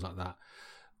or things like that.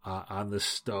 And there's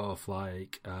stuff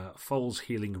like Foal's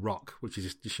Healing Rock, which is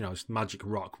just, it's magic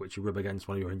rock which you rub against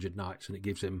one of your injured knights and it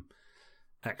gives him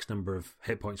X number of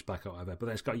hit points back or whatever. But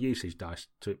then it's got usage dice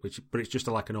to it, but it's just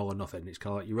like an all or nothing. It's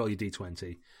kind of like you roll your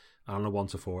D20, and on a 1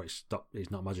 to 4, it's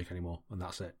not magic anymore, and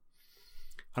that's it.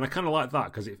 And I kind of like that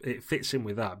because it fits in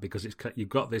with that, because you've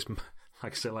got this,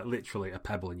 like I said, like literally a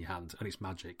pebble in your hand and it's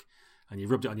magic, and you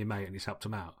rubbed it on your mate and it's helped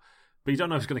him out. But you don't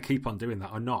know if it's going to keep on doing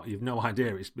that or not. You've no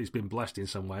idea. It's been blessed in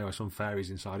some way, or some fairies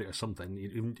inside it or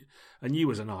something. And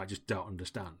you as a knight just don't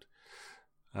understand.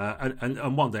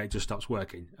 And one day it just stops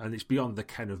working, and it's beyond the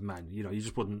ken of men. You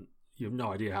just wouldn't. You have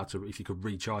no idea if you could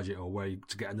recharge it or where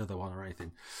to get another one or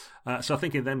anything. So I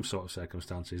think in them sort of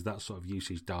circumstances, that sort of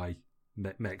usage die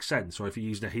makes sense. Or if you're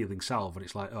using a healing salve and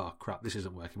it's like, oh crap, this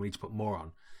isn't working, we need to put more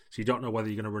on. So you don't know whether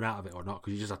you're going to run out of it or not,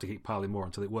 because you just have to keep piling more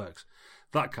until it works.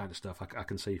 That kind of stuff I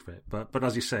can see for it. But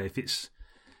as you say, if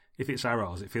it's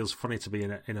arrows, it feels funny to be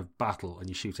in a battle and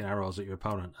you're shooting arrows at your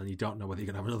opponent and you don't know whether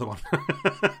you're going to have another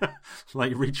one.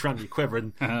 Like you reach around your quiver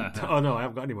and oh no, I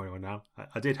haven't got any more now.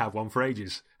 I did have one for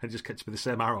ages and it just kept to be the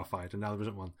same arrow I fired, and now there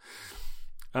isn't one.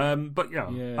 But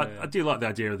I do like the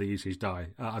idea of the usage die.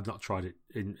 I've not tried it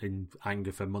in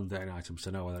anger for mundane items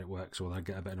to know whether it works or whether I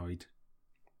get a bit annoyed.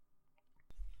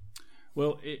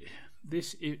 Well,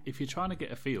 if you're trying to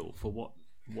get a feel for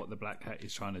what the Black Hat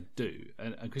is trying to do,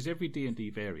 and because every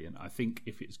D&D variant, I think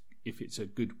if it's a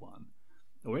good one,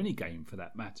 or any game for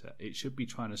that matter, it should be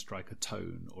trying to strike a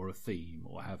tone or a theme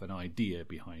or have an idea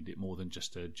behind it more than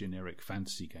just a generic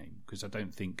fantasy game. Because I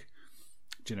don't think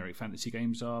generic fantasy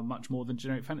games are much more than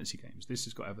generic fantasy games. This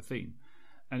has got to have a theme,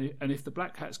 and if the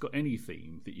Black Hat's got any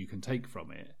theme that you can take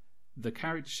from it, the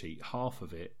character sheet, half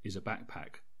of it is a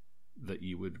backpack that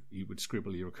you would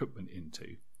scribble your equipment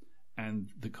into, and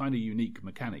the kind of unique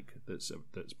mechanic that's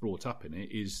brought up in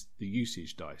it is the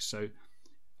usage dice. So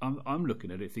I'm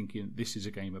looking at it thinking this is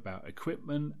a game about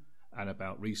equipment and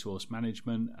about resource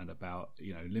management and about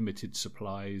limited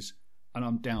supplies, and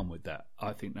I'm down with that.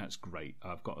 I think that's great.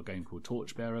 I've got a game called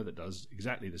Torchbearer that does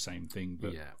exactly the same thing,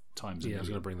 but times a million. I was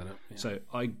going to bring that up. Yeah. So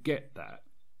I get that.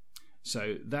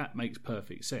 So that makes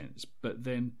perfect sense. But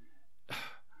then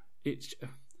it's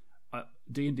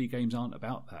D&D games aren't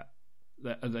about that.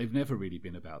 They've never really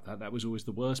been about that. That was always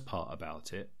the worst part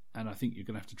about it. And I think you're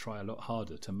going to have to try a lot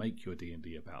harder to make your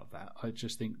D&D about that. I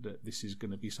just think that this is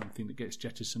going to be something that gets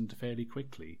jettisoned fairly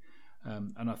quickly.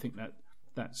 And I think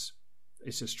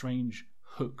it's a strange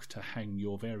hook to hang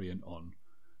your variant on,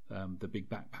 the big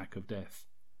backpack of death.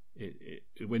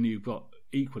 When you've got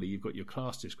your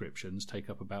class descriptions take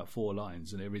up about 4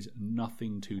 lines, and there is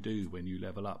nothing to do when you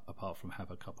level up apart from have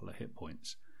a couple of hit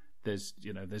points. There's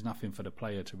nothing for the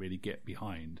player to really get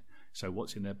behind. So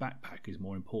what's in their backpack is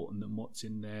more important than what's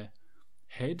in their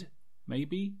head,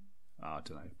 maybe? I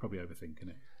don't know, probably overthinking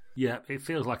it. Yeah, it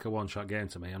feels like a one-shot game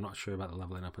to me. I'm not sure about the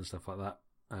leveling up and stuff like that.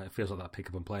 It feels like that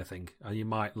pick-up-and-play thing. And you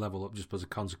might level up just as a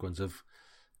consequence of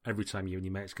every time you and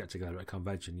your mates get together at a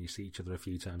convention, you see each other a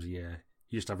few times a year.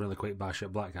 You just have another quick bash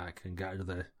at Black Hack and get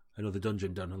another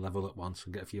dungeon done and level up once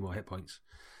and get a few more hit points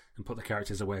and put the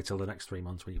characters away till the next 3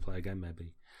 months when you play again,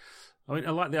 maybe. I mean,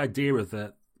 I like the idea of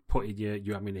putting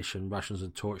your ammunition, rations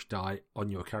and torch die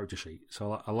on your character sheet.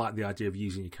 So I like the idea of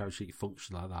using your character sheet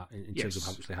function like that in terms of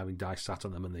actually having dice sat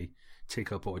on them and they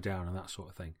tick up or down and that sort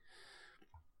of thing.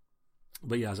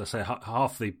 But yeah, as I say,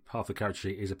 half the character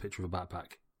sheet is a picture of a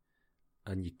backpack.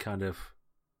 And you kind of...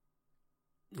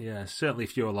 Yeah, certainly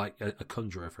if you're like a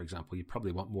conjurer, for example, you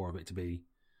probably want more of it to be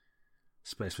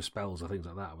space for spells or things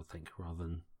like that, I would think, rather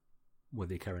than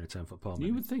whether you're carrying a 10-foot pole.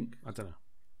 You would think. I don't know.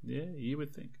 Yeah, you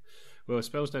would think. Well,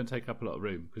 spells don't take up a lot of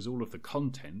room because all of the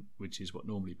content, which is what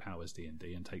normally powers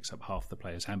D&D and takes up half the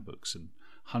player's handbooks and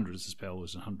hundreds of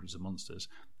spells and hundreds of monsters,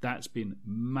 that's been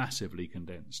massively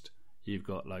condensed. You've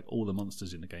got like all the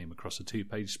monsters in the game across a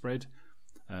 2-page spread,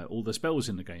 all the spells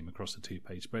in the game across a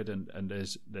 2-page spread, and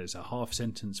there's a half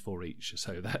sentence for each.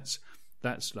 So that's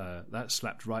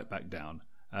slapped right back down.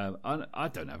 I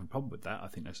don't have a problem with that. I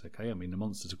think that's okay. I mean, the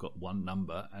monsters have got one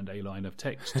number and a line of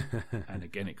text, and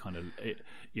again,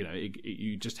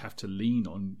 you just have to lean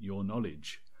on your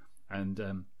knowledge,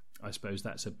 and I suppose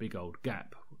that's a big old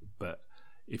gap. But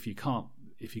if you can't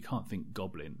think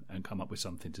goblin and come up with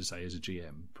something to say as a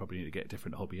GM, probably need to get a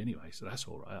different hobby anyway. So that's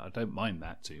all right. I don't mind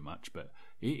that too much, but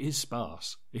it is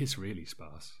sparse. It's really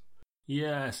sparse.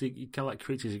 Yeah, so you kind of like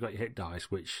creatures, you've got your hit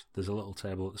dice, which there's a little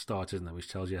table at the start, isn't there, which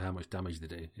tells you how much damage they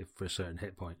do for a certain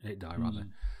hit die rather.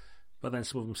 But then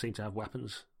some of them seem to have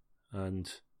weapons, and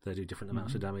they do different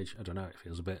amounts of damage. I don't know, it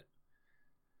feels a bit...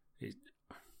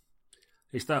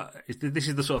 This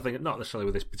is the sort of thing, not necessarily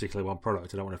with this particular one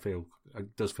product, I don't want to feel...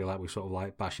 It does feel like we're sort of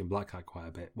like bashing Black Hat quite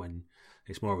a bit when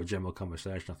it's more of a general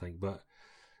conversation, I think, but...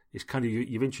 It's kind of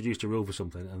you've introduced a rule for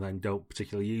something and then don't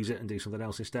particularly use it and do something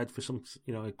else instead for some,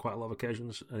 quite a lot of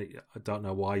occasions. And I don't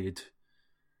know why I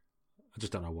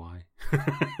just don't know why.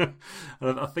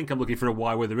 I think I'm looking for a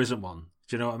why where there isn't one.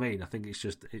 Do you know what I mean? I think it's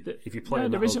just if you're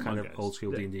playing that kind of old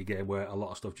school D&D game where a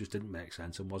lot of stuff just didn't make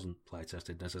sense and wasn't play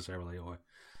tested necessarily, or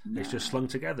it's just slung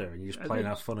together and you just play and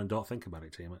have fun and don't think about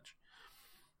it too much.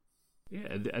 Yeah,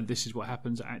 and this is what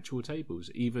happens at actual tables.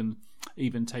 Even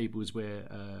tables where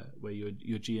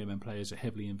your GM and players are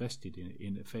heavily invested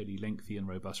in fairly lengthy and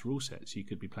robust rule sets. You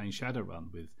could be playing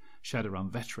Shadowrun with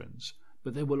Shadowrun veterans,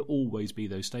 but there will always be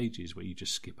those stages where you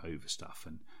just skip over stuff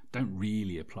and don't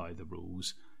really apply the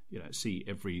rules. See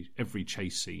every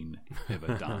chase scene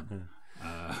ever done.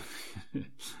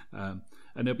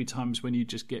 And there'll be times when you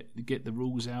just get the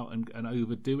rules out and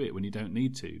overdo it when you don't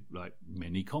need to, like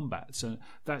mini combat. So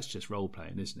that's just role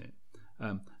playing, isn't it?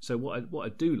 So what I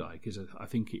do like is I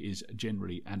think it is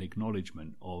generally an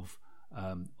acknowledgement of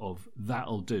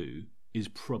that'll do is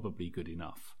probably good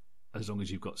enough as long as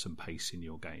you've got some pace in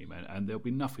your game, and there'll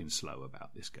be nothing slow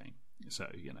about this game. So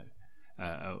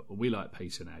we like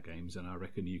pace in our games, and I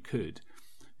reckon you could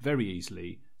very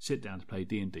easily sit down to play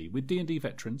D&D with D&D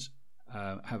veterans,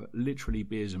 have literally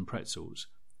beers and pretzels,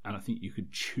 and I think you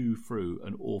could chew through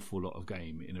an awful lot of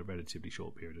game in a relatively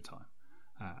short period of time,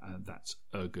 and that's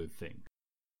a good thing.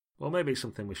 Well, maybe it's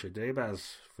something we should do,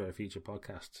 Baz, for a future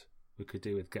podcast. We could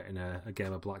do with getting a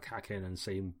game of Black Hack in and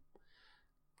seeing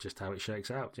just how it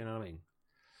shakes out. Do you know what I mean?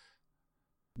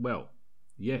 Well,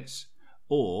 yes.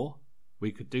 Or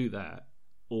we could do that,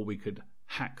 or we could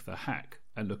hack the hack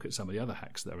and look at some of the other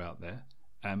hacks that are out there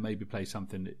and maybe play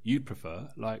something that you'd prefer,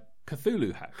 like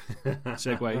Cthulhu Hack.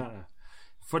 Segway.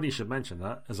 Funny you should mention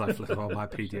that as I flip all my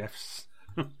PDFs.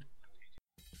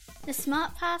 The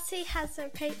Smart Party has a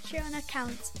Patreon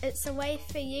account. It's a way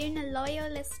for you, a loyal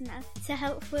listener, to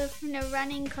help with the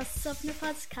running costs of the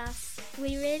podcast.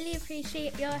 We really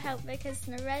appreciate your help because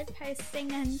the red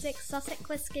posting and exotic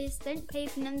whiskies don't pay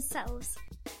for themselves.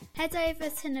 Head over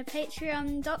to the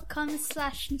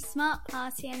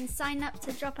patreon.com/smartparty and sign up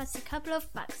to drop us a couple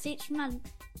of bucks each month.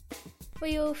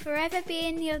 We will forever be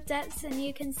in your debts, and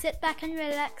you can sit back and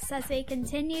relax as we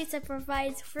continue to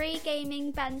provide free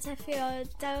gaming banter for your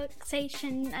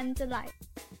delectation and delight.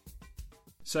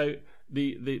 So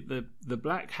the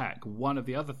Black Hack, one of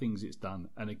the other things it's done,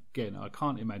 and again, I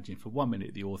can't imagine for 1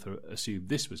 minute the author assumed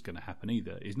this was going to happen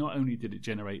either, is not only did it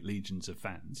generate legions of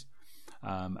fans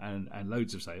and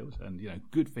loads of sales, and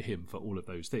good for him for all of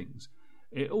those things,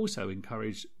 it also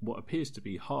encouraged what appears to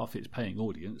be half its paying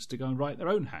audience to go and write their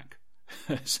own hack.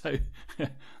 So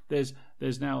there's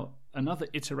now another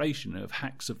iteration of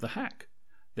hacks of the hack.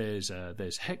 There's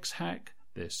Hex hack,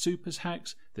 there's Supers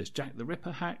hacks, there's Jack the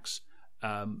Ripper hacks,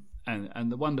 and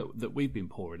the one that we've been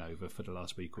poring over for the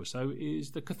last week or so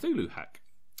is the Cthulhu hack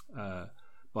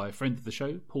by a friend of the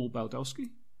show, Paul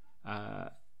Baldowski.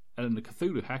 And the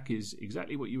Cthulhu hack is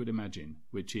exactly what you would imagine,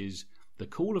 which is the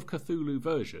Call of Cthulhu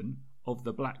version of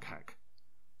the Black Hack.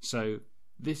 So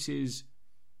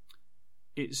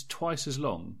it's twice as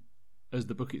long as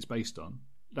the book it's based on.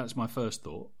 That's my first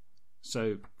thought.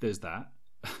 So there's that.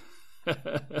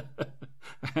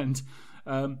 And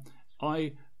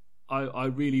I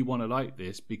really want to like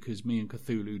this because me and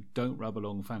Cthulhu don't rub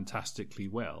along fantastically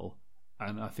well,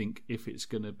 and I think if it's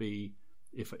going to be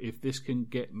if this can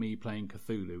get me playing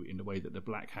Cthulhu in the way that the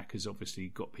Black Hack has obviously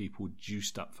got people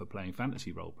juiced up for playing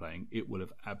fantasy role playing, it will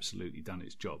have absolutely done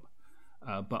its job.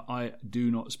 But I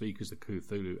do not speak as a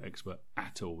Cthulhu expert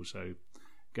at all. So,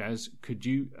 Gaz,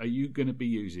 are you going to be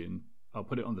using? I'll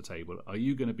put it on the table. Are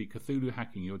you going to be Cthulhu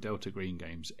hacking your Delta Green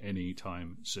games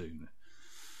anytime soon?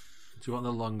 Do you want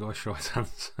the long or short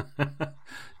answer?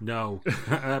 No,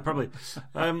 probably.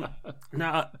 No,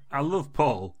 I love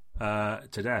Paul to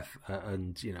death,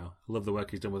 and I love the work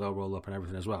he's done with All Roll Up and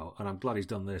everything as well. And I'm glad he's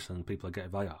done this, and people are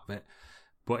getting value out of it.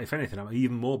 But if anything, I'm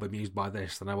even more bemused by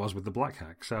this than I was with the Black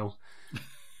Hack. So,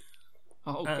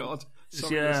 oh God,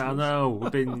 sorry, yeah, listeners. I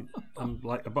know. I'm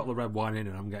like a bottle of red wine in,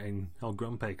 and I'm getting all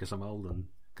grumpy because I'm old and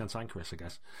cantankerous. I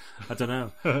guess I don't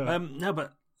know. No,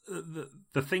 but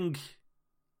the thing,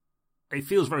 it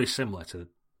feels very similar to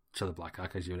the Black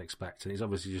Hack as you would expect, and he's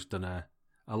obviously just done a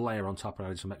layer on top and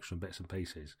added some extra bits and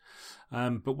pieces.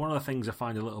 But one of the things I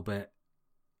find a little bit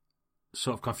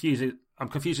sort of confusing. I'm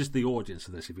confused as to the audience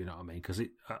of this, if you know what I mean, because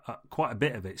quite a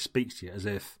bit of it speaks to you as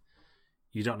if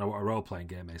you don't know what a role-playing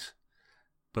game is.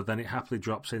 But then it happily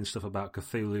drops in stuff about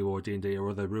Cthulhu or D&D or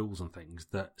other rules and things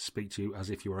that speak to you as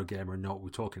if you were a gamer and know what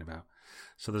we're talking about.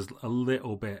 So there's a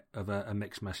little bit of a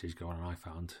mixed message going on, I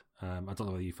found. I don't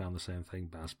know whether you found the same thing,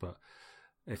 Baz, but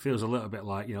it feels a little bit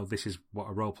like, this is what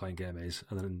a role-playing game is,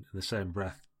 and then in the same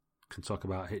breath can talk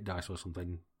about hit dice or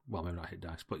something. Well, maybe not hit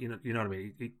dice, but you know what I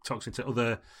mean? It talks into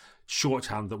other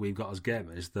shorthand that we've got as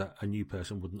gamers that a new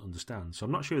person wouldn't understand. So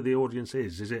I'm not sure who the audience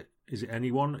is. Is it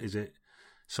anyone? Is it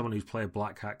someone who's played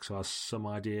Black Hack, so has some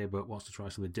idea but wants to try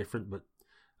something different?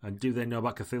 And do they know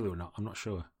about Cthulhu or not? I'm not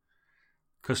sure.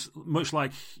 Because much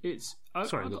like I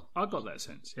got that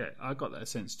sense. Yeah, I got that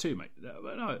sense too, mate.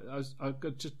 But no, I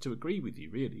got just to agree with you.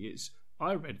 Really,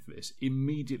 I read this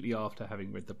immediately after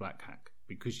having read the Black Hack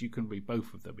because you can read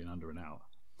both of them in under an hour.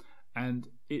 And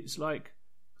it's like,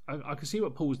 I can see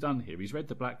what Paul's done here. He's read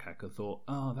the Black Hack and thought,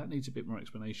 that needs a bit more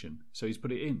explanation. So he's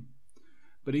put it in.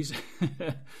 But he's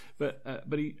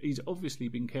he's obviously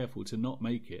been careful to not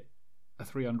make it a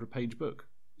 300-page book.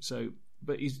 So,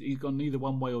 but he's gone neither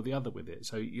one way or the other with it.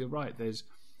 So you're right. There's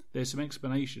some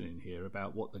explanation in here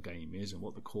about what the game is and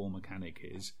what the core mechanic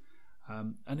is.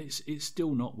 And it's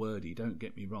still not wordy. Don't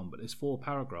get me wrong. But there's 4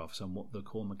 paragraphs on what the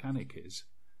core mechanic is,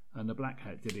 and the Black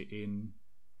Hat did it in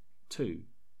 2,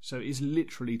 so it's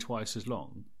literally twice as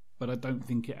long, but I don't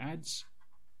think it adds.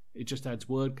 It just adds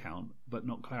word count, but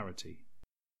not clarity.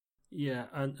 Yeah,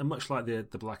 and much like the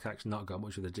Black Hack's not got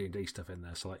much of the D&D stuff in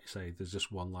there, so like you say, there's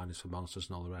just one-liners for monsters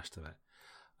and all the rest of it.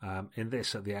 In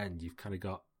this, at the end, you've kind of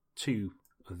got 2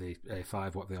 of the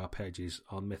A5, what they are, pages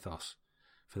on Mythos,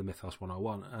 for the Mythos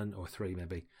 101, or 3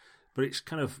 maybe. But it's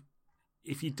kind of,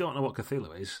 if you don't know what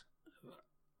Cthulhu is,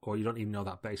 or you don't even know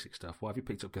that basic stuff, why have you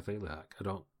picked up Cthulhu Hack?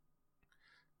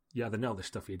 You either know this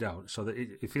stuff or you don't. So that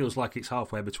it feels like it's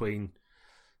halfway between,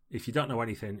 if you don't know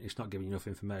anything, it's not giving you enough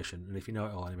information, and if you know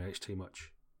it all anyway, it's too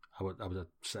much, I would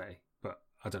say. But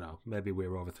I don't know, maybe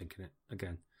we're overthinking it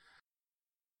again.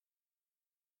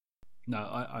 No,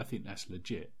 I think that's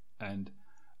legit, and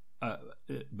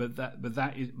but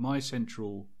that is my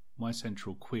central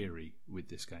query with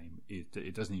this game is that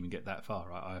it doesn't even get that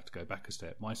far. I have to go back a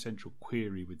step. My central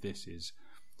query with this is,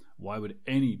 why would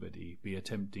anybody be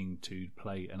attempting to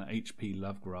play an H.P.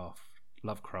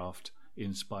 Lovecraft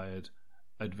inspired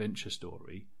adventure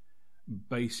story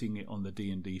basing it on the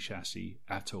D&D chassis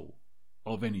at all,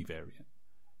 of any variant.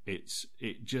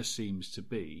 It just seems to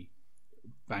be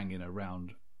banging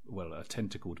around, well, a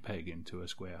tentacled peg into a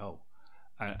square hole,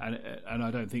 and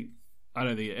I don't think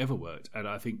it ever worked. And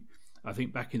I think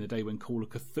back in the day when Call of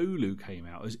Cthulhu came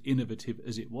out, as innovative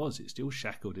as it was, it still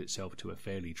shackled itself to a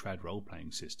fairly trad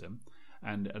role-playing system,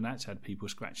 and that's had people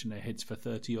scratching their heads for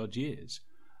 30 odd years.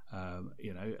 And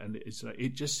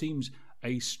it just seems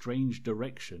a strange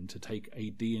direction to take a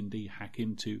D&D hack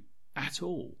into at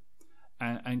all.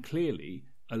 And clearly,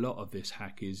 a lot of this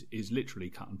hack is literally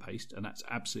cut and paste, and that's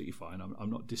absolutely fine. I'm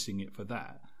not dissing it for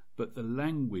that. But the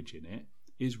language in it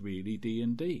is really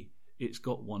D&D. It's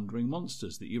got wandering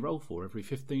monsters that you roll for every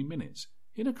 15 minutes.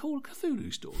 In a Call of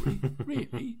Cthulhu story?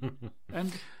 Really?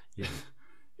 And yeah.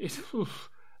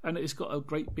 And it's got a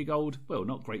great big old, well,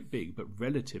 not great big, but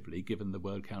relatively, given the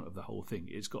word count of the whole thing,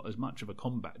 it's got as much of a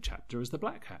combat chapter as the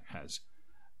Black Hack has.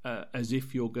 As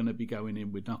if you're going to be going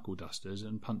in with knuckle dusters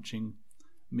and punching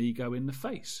Mego in the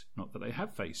face. Not that they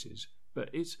have faces,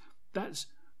 but that's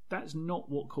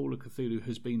not what Call of Cthulhu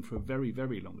has been for a very,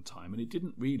 very long time, and it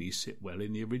didn't really sit well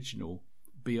in the original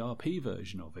BRP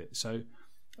version of it. So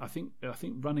I think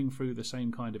running through the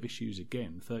same kind of issues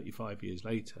again 35 years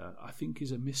later, I think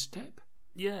is a misstep.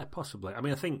 Yeah, possibly. I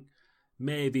mean, I think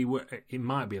maybe it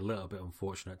might be a little bit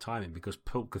unfortunate timing because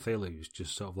Pulp Cthulhu is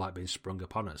just sort of like being sprung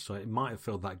upon us. So it might have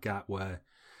filled that gap where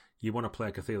you want to play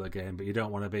a Cthulhu game, but you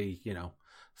don't want to be,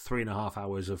 3.5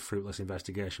 hours of fruitless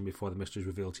investigation before the mystery is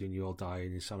revealed to you and you all die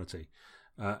in insanity.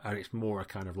 And it's more a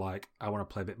kind of like, I want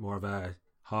to play a bit more of a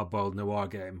hard-boiled noir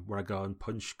game where I go and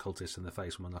punch cultists in the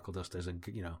face with my knuckle dusters and,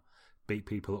 beat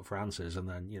people up for answers and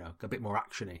then, a bit more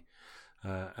actiony.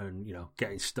 And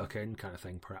getting stuck in kind of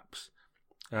thing, perhaps.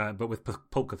 But with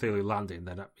Pulp Cthulhu landing,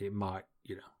 then it might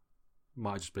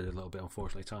just be a little bit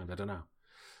unfortunately timed. I don't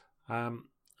know.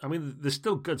 I mean, there's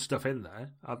still good stuff in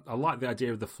there. I like the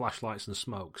idea of the flashlights and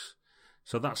smokes.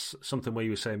 So that's something where you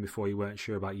were saying before you weren't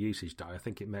sure about usage die. I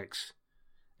think it makes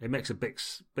a bit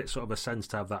sort of a sense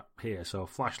to have that here. So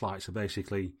flashlights are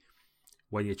basically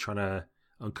when you're trying to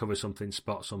uncover something,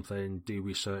 spot something, do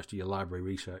research, do your library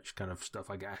research kind of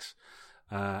stuff, I guess.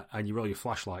 And you roll your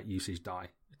flashlight usage die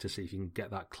to see if you can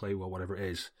get that clue or whatever it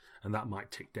is, and that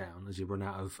might tick down as you run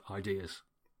out of ideas.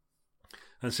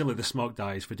 And similarly, the smoke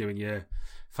die is for doing your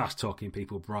fast-talking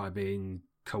people, bribing,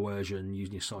 coercion,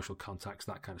 using your social contacts,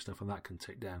 that kind of stuff, and that can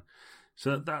tick down.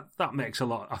 So that makes a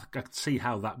lot. I can see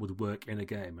how that would work in a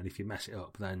game, and if you mess it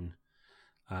up, then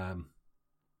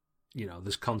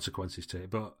there's consequences to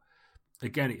it. But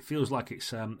again, it feels like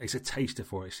it's a taster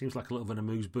for it. It seems like a little bit of an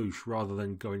amuse-bouche rather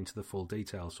than going into the full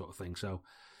detail sort of thing. So,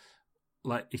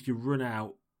 like, if you run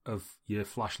out of your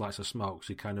flashlights or smokes,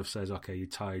 it kind of says, okay, you're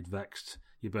tired, vexed,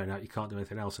 you burn out, you can't do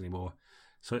anything else anymore.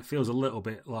 So it feels a little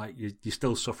bit like you're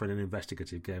still suffering an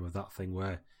investigative game of that thing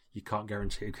where you can't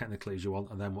guarantee you're getting the clues you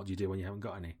want, and then what do you do when you haven't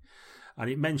got any? And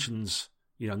it mentions,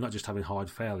 not just having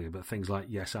hard failure, but things like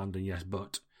yes and yes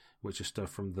but, which are stuff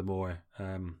from the more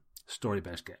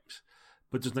story-based games,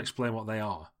 but doesn't explain what they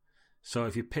are. So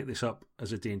if you pick this up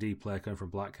as a D&D player coming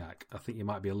from Black Hack, I think you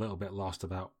might be a little bit lost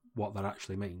about what that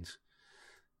actually means.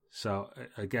 So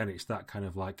again, it's that kind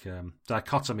of like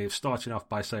dichotomy of starting off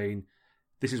by saying,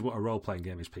 this is what a role-playing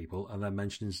game is, people, and then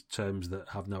mentioning terms that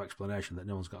have no explanation that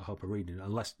no one's got hope of reading.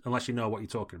 Unless you know what you're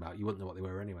talking about, you wouldn't know what they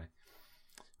were anyway.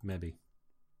 Maybe.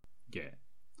 Yeah.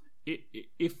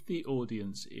 If the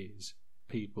audience is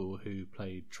people who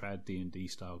played trad D&D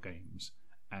style games,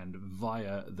 and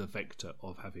via the vector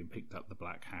of having picked up the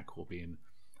Black Hack or being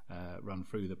run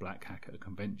through the Black Hack at a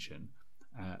convention,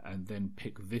 and then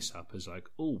pick this up as like,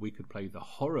 oh, we could play the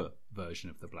horror version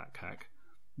of the Black Hack,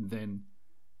 then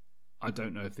I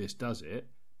don't know if this does it,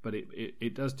 but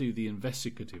it does do the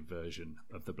investigative version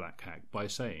of the Black Hack by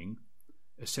saying,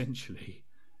 essentially,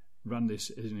 run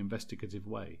this in an investigative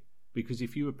way. Because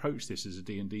if you approach this as a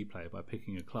D&D player by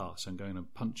picking a class and going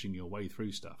and punching your way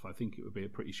through stuff, I think it would be a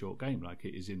pretty short game, like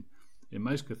it is in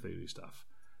most Cthulhu stuff.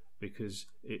 Because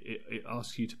it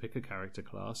asks you to pick a character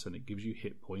class, and it gives you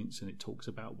hit points, and it talks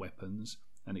about weapons,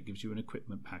 and it gives you an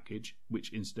equipment package,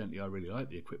 which incidentally I really like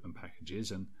the equipment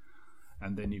packages, and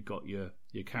then you've got your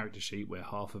character sheet where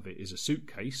half of it is a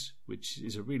suitcase, which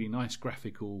is a really nice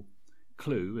graphical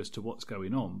clue as to what's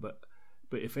going on. But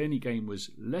if any game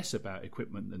was less about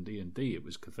equipment than D&D, it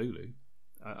was Cthulhu.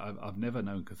 I've never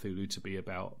known Cthulhu to be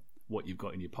about what you've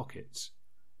got in your pockets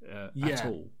at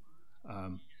all.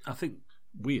 I think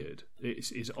weird.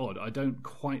 It's odd. I don't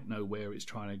quite know where it's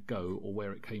trying to go or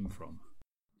where it came from.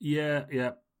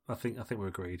 Yeah. I think we're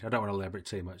agreed. I don't want to labour it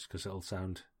too much because it'll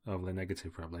sound overly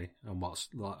negative probably. And what's,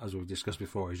 as we've discussed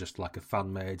before, is just like a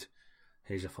fan-made,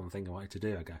 here's a fun thing I wanted to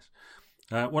do, I guess.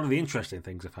 One of the interesting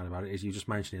things I found about it is you just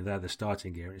mentioning there the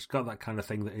starting gear. It's got that kind of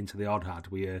thing that Into the Odd had,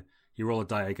 where you roll a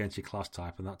die against your class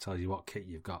type and that tells you what kit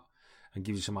you've got and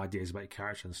gives you some ideas about your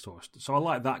character and stuff. So I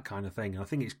like that kind of thing. And I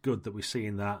think it's good that we're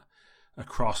seeing that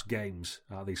across games,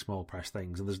 these small press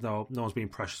things, and there's no one's being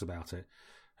precious about it.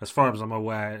 As far as I'm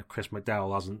aware, Chris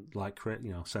McDowell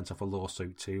hasn't sent off a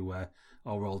lawsuit to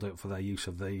or rolled out for their use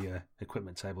of the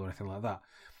equipment table or anything like that.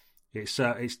 It's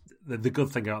the good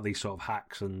thing about these sort of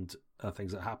hacks and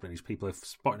things that happen is people are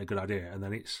spotting a good idea and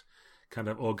then it's kind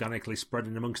of organically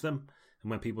spreading amongst them. And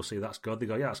when people see that's good, they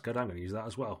go, yeah, that's good, I'm going to use that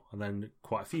as well. And then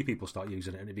quite a few people start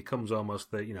using it, and it becomes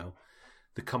almost the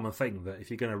common thing that if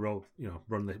you're going to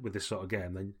run with this sort of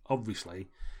game, then obviously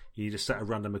you need a set of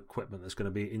random equipment that's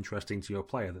going to be interesting to your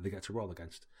player that they get to roll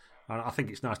against. And I think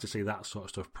it's nice to see that sort of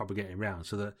stuff propagating around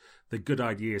so that the good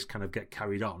ideas kind of get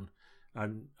carried on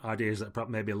and ideas that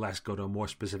perhaps maybe are less good or more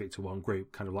specific to one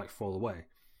group kind of like fall away.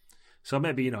 So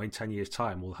maybe, in 10 years'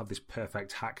 time, we'll have this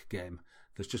perfect hack game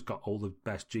that's just got all the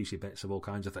best juicy bits of all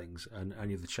kinds of things, and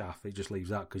any of the chaff, it just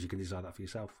leaves out because you can decide that for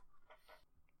yourself.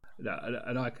 No,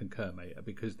 and I concur, mate,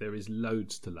 because there is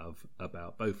loads to love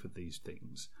about both of these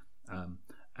things.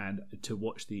 And to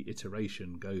watch the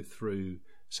iteration go through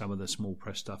some of the small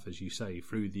press stuff, as you say,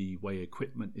 through the way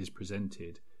equipment is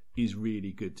presented, is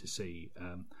really good to see.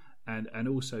 And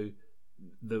also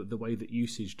the way that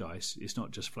usage dice, it's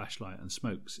not just flashlight and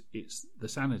smokes, it's the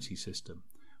sanity system,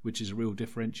 which is a real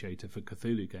differentiator for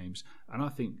Cthulhu games. And I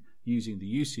think using the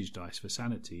usage dice for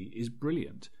sanity is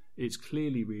brilliant. It's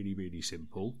clearly really, really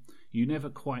simple. You never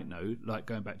quite know, like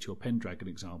going back to your Pendragon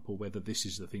example, whether this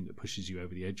is the thing that pushes you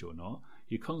over the edge or not.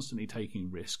 You're constantly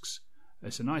taking risks.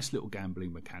 It's a nice little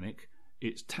gambling mechanic.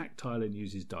 It's tactile and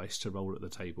uses dice to roll at the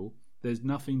table. There's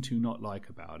nothing to not like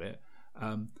about it.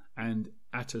 And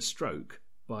at a stroke,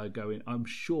 by going, I'm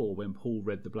sure when Paul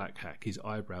read the Black Hack, his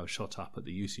eyebrows shot up at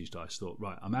the usage dice, thought,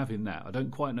 right, I'm having that. I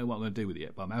don't quite know what I'm going to do with it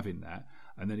yet, but I'm having that.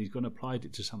 And then he's gone and applied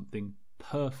it to something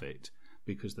perfect,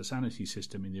 because the sanity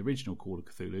system in the original Call of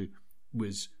Cthulhu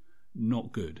was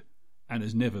not good and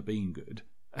has never been good.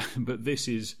 But this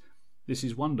is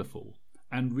wonderful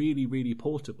and really, really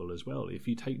portable as well. If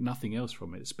you take nothing else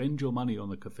from it, spend your money on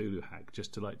the Cthulhu hack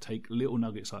just to take little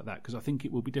nuggets like that, because I think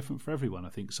it will be different for everyone. I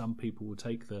think some people will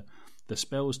take the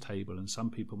spells table and some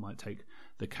people might take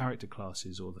the character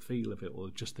classes or the feel of it or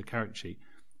just the character sheet.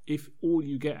 If all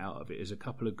you get out of it is a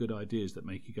couple of good ideas that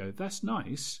make you go, that's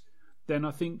nice, then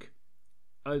I think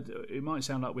it might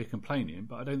sound like we're complaining,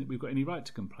 but I don't think we've got any right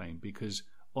to complain, because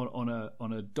on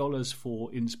a dollars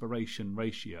for inspiration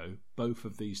ratio, both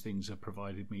of these things have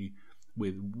provided me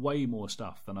with way more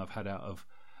stuff than I've had out of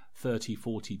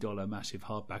 $30-$40 massive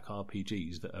hardback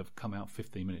RPGs that have come out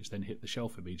 15 minutes then hit the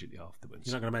shelf immediately afterwards.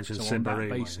 You're not going to mention so on that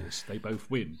basis, they both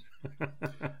win.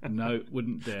 No,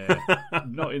 wouldn't dare.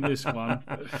 Not in this one.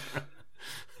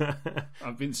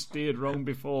 I've been steered wrong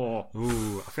before.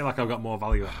 Ooh, I feel like I've got more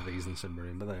value out of these than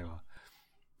Cymberin, but there you are.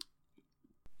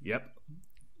 Yep,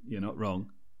 you're not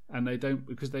wrong. And they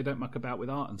don't muck about with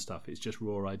art and stuff. It's just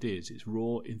raw ideas. It's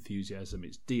raw enthusiasm.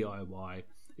 It's DIY.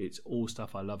 It's all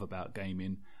stuff I love about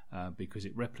gaming, because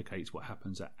it replicates what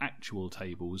happens at actual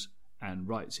tables and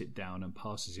writes it down and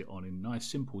passes it on in nice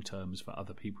simple terms for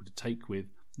other people to take with,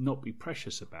 not be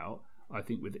precious about. I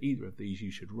think with either of these you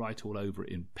should write all over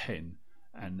it in pen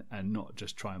and not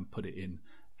just try and put it in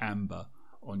amber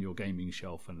on your gaming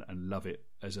shelf and love it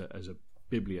as a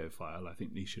bibliophile. I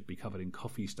think these should be covered in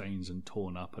coffee stains and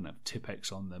torn up and have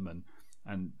Tipp-Ex on them,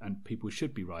 and people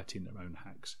should be writing their own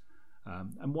hacks.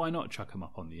 And why not chuck them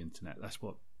up on the internet? That's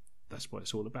what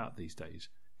it's all about these days.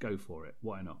 Go for it.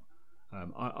 Why not?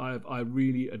 I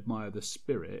really admire the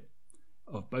spirit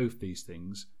of both these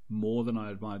things more than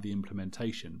I admire the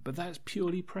implementation. But that's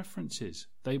purely preferences.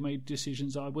 They made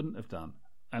decisions I wouldn't have done,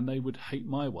 and they would hate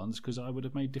my ones because I would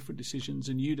have made different decisions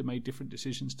and you'd have made different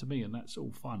decisions to me, and that's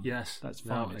all fun. Yes, that's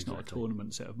fun. No, it's not a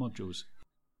tournament set of modules.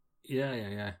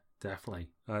 Yeah, definitely.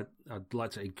 I'd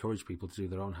like to encourage people to do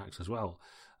their own hacks as well.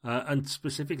 And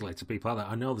specifically to people out there,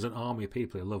 I know there's an army of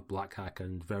people who love Black Hack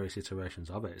and various iterations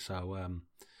of it. So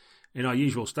in our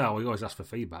usual style, we always ask for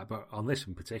feedback, but on this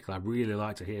in particular, I'd really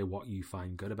like to hear what you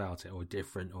find good about it or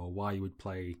different, or why you would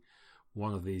play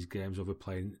one of these games over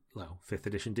playing 5th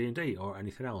edition D&D or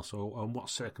anything else, or on what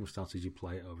circumstances you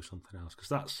play it over something else, because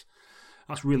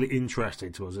that's really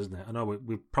interesting to us, isn't it? I know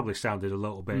we've probably sounded a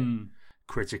little bit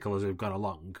critical as we've gone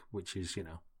along, which is,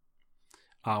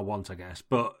 our want, I guess,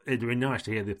 but it'd be nice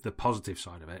to hear the positive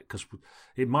side of it, because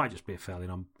it might just be a failing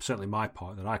on certainly my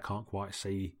part that I can't quite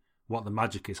see what the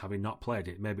magic is having not played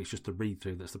it. Maybe it's just the read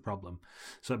through that's the problem.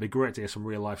 So it'd be great to hear some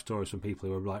real life stories from people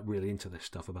who are like really into this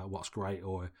stuff about what's great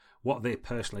or what they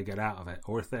personally get out of it,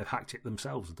 or if they've hacked it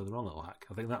themselves and done their own little hack.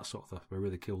 I think that sort of stuff would be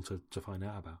really cool to find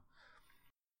out about.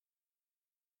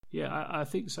 Yeah, I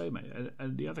think so, mate.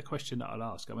 And the other question that I'll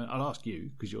ask, I mean, I'll ask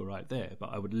you because you're right there, but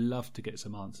I would love to get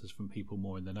some answers from people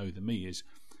more in the know than me, is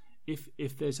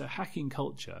if there's a hacking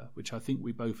culture, which I think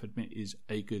we both admit is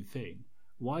a good thing,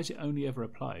 why is it only ever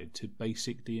applied to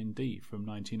basic D&D from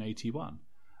 1981?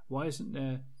 Why isn't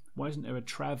there a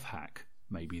Trav hack?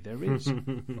 Maybe there is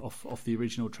off the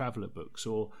original Traveller books,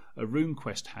 or a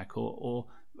RuneQuest hack, or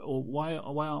why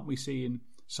aren't we seeing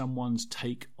someone's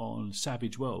take on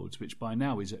Savage Worlds, which by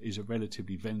now is a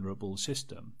relatively venerable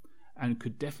system and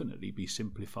could definitely be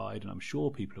simplified? And I'm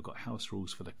sure people have got house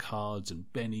rules for the cards and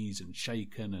bennies and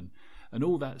shaken and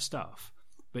all that stuff.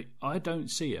 But I don't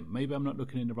see them. Maybe I'm not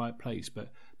looking in the right place,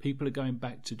 but people are going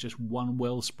back to just one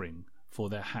wellspring for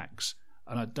their hacks.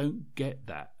 And I don't get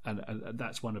that. And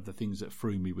that's one of the things that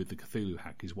threw me with the Cthulhu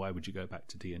hack, is why would you go back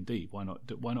to D&D? Why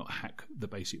not hack the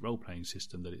basic role-playing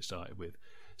system that it started with?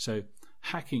 So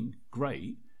hacking,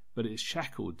 great, but it's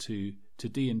shackled to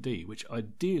D&D, which I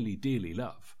dearly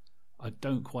love. I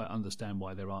don't quite understand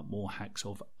why there aren't more hacks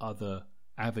of other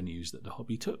avenues that the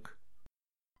hobby took.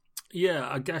 Yeah,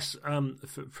 I guess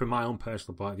from my own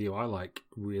personal point of view, I like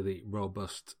really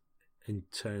robust,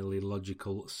 internally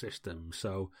logical systems.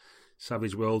 So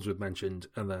Savage Worlds we've mentioned,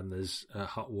 and then there's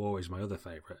Hot War is my other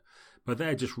favourite. But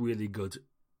they're just really good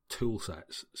tool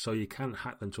sets, so you can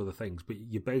hack them to other things, but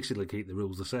you basically keep the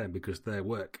rules the same because they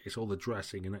work. It's all the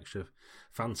dressing and extra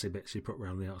fancy bits you put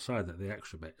around the outside that are the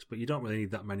extra bits, but you don't really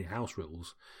need that many house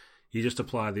rules. You just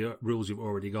apply the rules you've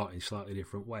already got in slightly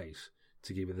different ways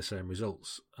to give you the same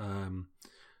results.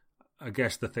 I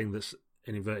guess the thing that's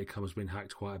in inverted commas been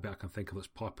hacked quite a bit I can think of that's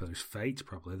popular is Fate,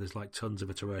 probably. There's like tons of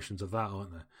iterations of that,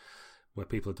 aren't there, where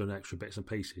people have done extra bits and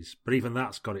pieces. But even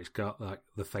that's got like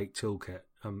the Fate toolkit,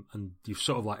 and you've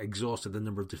sort of like exhausted the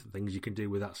number of different things you can do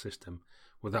with that system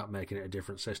without making it a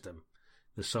different system.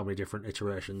 There's so many different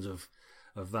iterations of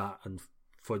that, and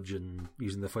fudge, and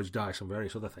using the fudge dice and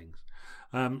various other things.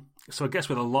 So I guess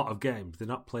with a lot of games, they're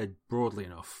not played broadly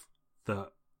enough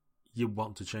that you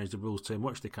want to change the rules too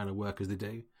much. They kind of work as they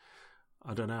do.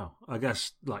 I don't know. I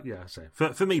guess, like, yeah, say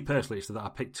for me personally, it's that I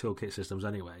pick toolkit systems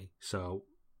anyway, so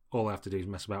all I have to do is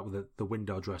mess about with the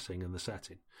window dressing and the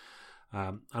setting.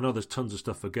 I know there's tons of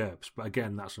stuff for GURPS, but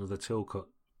again, that's another toolkit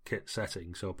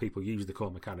setting, so people use the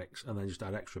core mechanics and then just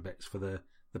add extra bits for the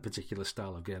particular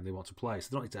style of game they want to play. So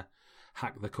they don't need to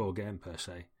hack the core game per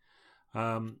se.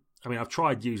 I mean, I've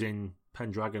tried using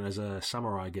Pendragon as a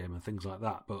samurai game and things like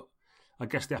that, but I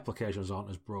guess the applications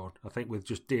aren't as broad. I think with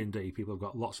just D&D, people have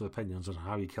got lots of opinions on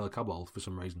how you kill a kobold for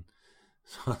some reason.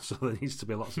 So there needs to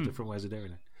be lots of different ways of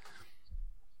doing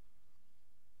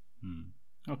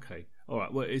it. Okay. All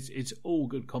right. Well, it's all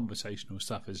good conversational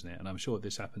stuff, isn't it? And I'm sure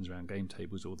this happens around game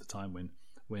tables all the time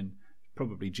when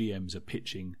probably GMs are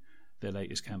pitching their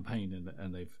latest campaign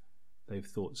and they've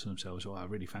thought to themselves, "Oh, I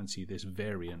really fancy this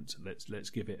variant. Let's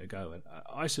give it a go." And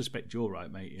I suspect you're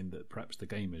right, mate, in that perhaps the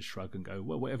gamers shrug and go,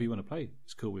 "Well, whatever you want to play,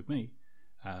 it's cool with me."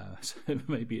 So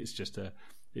maybe it's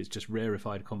just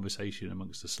rarefied conversation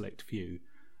amongst a select few,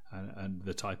 and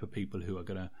the type of people who are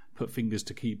going to put fingers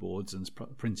to keyboards and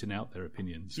printing out their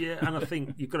opinions. Yeah, and I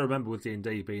think you've got to remember with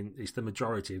D&D being it's the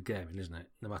majority of gaming, isn't it?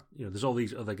 No matter, there's all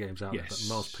these other games out there, but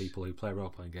most people who play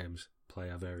role-playing games play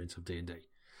a variant of D&D.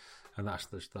 And that's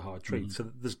the hard truth. So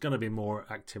there's going to be more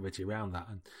activity around that.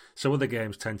 And so other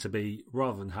games tend to be,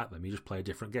 rather than hack them, you just play a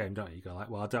different game, don't you? You go like,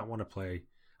 well, I want to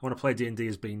play D&D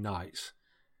as being knights.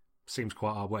 Seems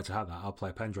quite hard work to have that. I'll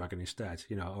play Pendragon instead,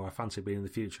 or I fancy being in the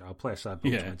future. I'll play Cyberpunk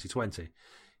 2020.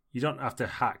 You don't have to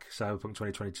hack Cyberpunk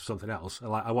 2020 to something else.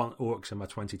 Like, I want orcs in my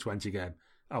 2020 game.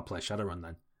 I'll play Shadowrun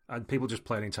then. And people just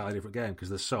play an entirely different game because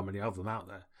there's so many of them out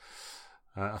there.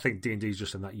 I think D&D is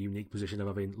just in that unique position of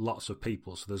having lots of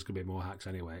people, so there's going to be more hacks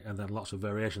anyway, and then lots of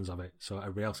variations of it, so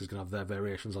everybody else is going to have their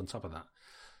variations on top of that.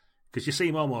 Because you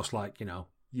seem almost like,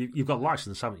 you've got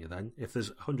license, haven't you then? If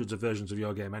there's hundreds of versions of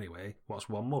your game anyway, what's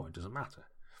one more? It doesn't matter.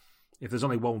 If there's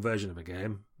only one version of a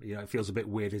game, it feels a bit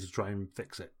weird to try and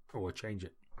fix it or change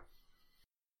it.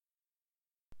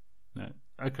 No.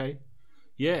 Okay.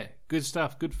 Yeah, good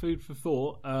stuff. Good food for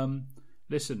thought.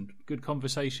 Listen, good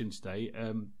conversation today.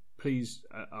 Please,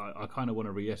 I kind of want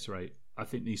to reiterate, I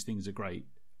think these things are great.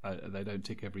 They don't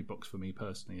tick every box for me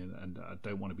personally, and I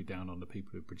don't want to be down on the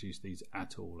people who produce these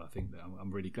at all. I think that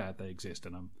I'm really glad they exist,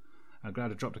 and I'm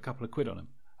glad I dropped a couple of quid on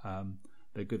them.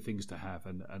 They're good things to have,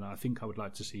 and I think I would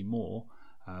like to see more.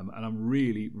 And I'm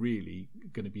really, really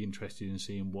going to be interested in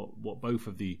seeing what both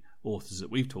of the authors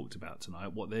that we've talked about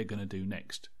tonight what they're going to do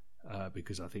next,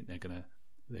 because I think they're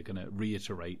going to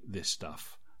reiterate this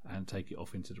stuff and take it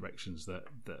off into directions that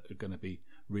are going to be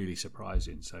really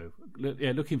surprising. So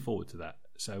yeah, looking forward to that.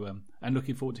 So and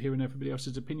looking forward to hearing everybody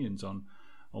else's opinions on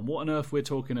what on earth we're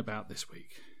talking about this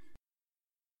week.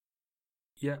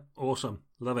 Yeah, awesome.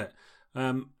 Love it.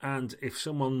 And if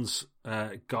someone's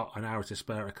got an hour to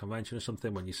spare at a convention or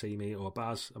something when you see me or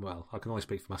Baz, well, I can only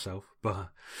speak for myself, but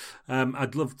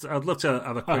I'd love to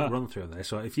have a quick run through of this.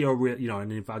 So if you're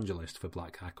an evangelist for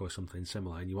Black Hack or something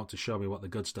similar, and you want to show me what the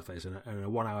good stuff is in a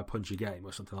 1 hour punchy game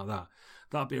or something like that,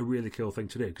 that'd be a really cool thing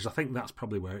to do, because I think that's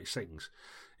probably where it sings,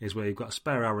 is where you've got a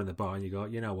spare hour in the bar and you go,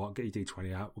 you know what, get your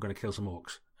D20 out, we're going to kill some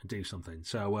orcs and do something.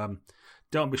 So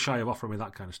don't be shy of offering me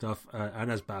that kind of stuff.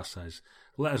 And as Baz says,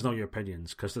 let us know your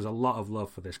opinions, because there's a lot of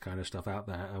love for this kind of stuff out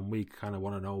there, and we kind of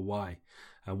want to know why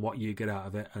and what you get out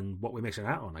of it and what we mix it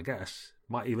out on, I guess.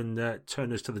 Might even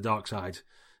turn us to the dark side,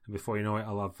 and before you know it,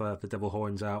 I'll have the devil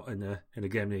horns out in a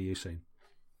game near you soon.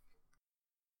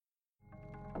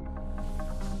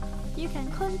 You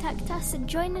can contact us and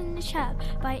join in the chat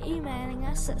by emailing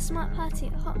us at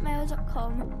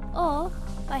smartparty@hotmail.com or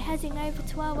by heading over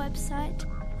to our website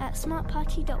at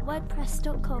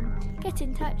smartparty.wordpress.com. Get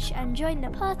in touch and join the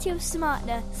party of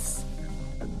smartness.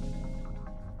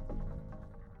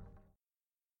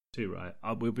 Too right.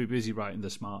 We'll be busy writing the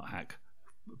Smart Hack,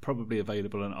 probably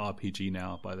available on RPG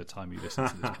Now by the time you listen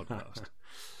to this podcast.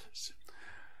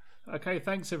 Okay,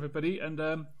 thanks everybody, and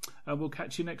we'll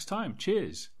catch you next time.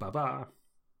 Cheers. Bye-bye.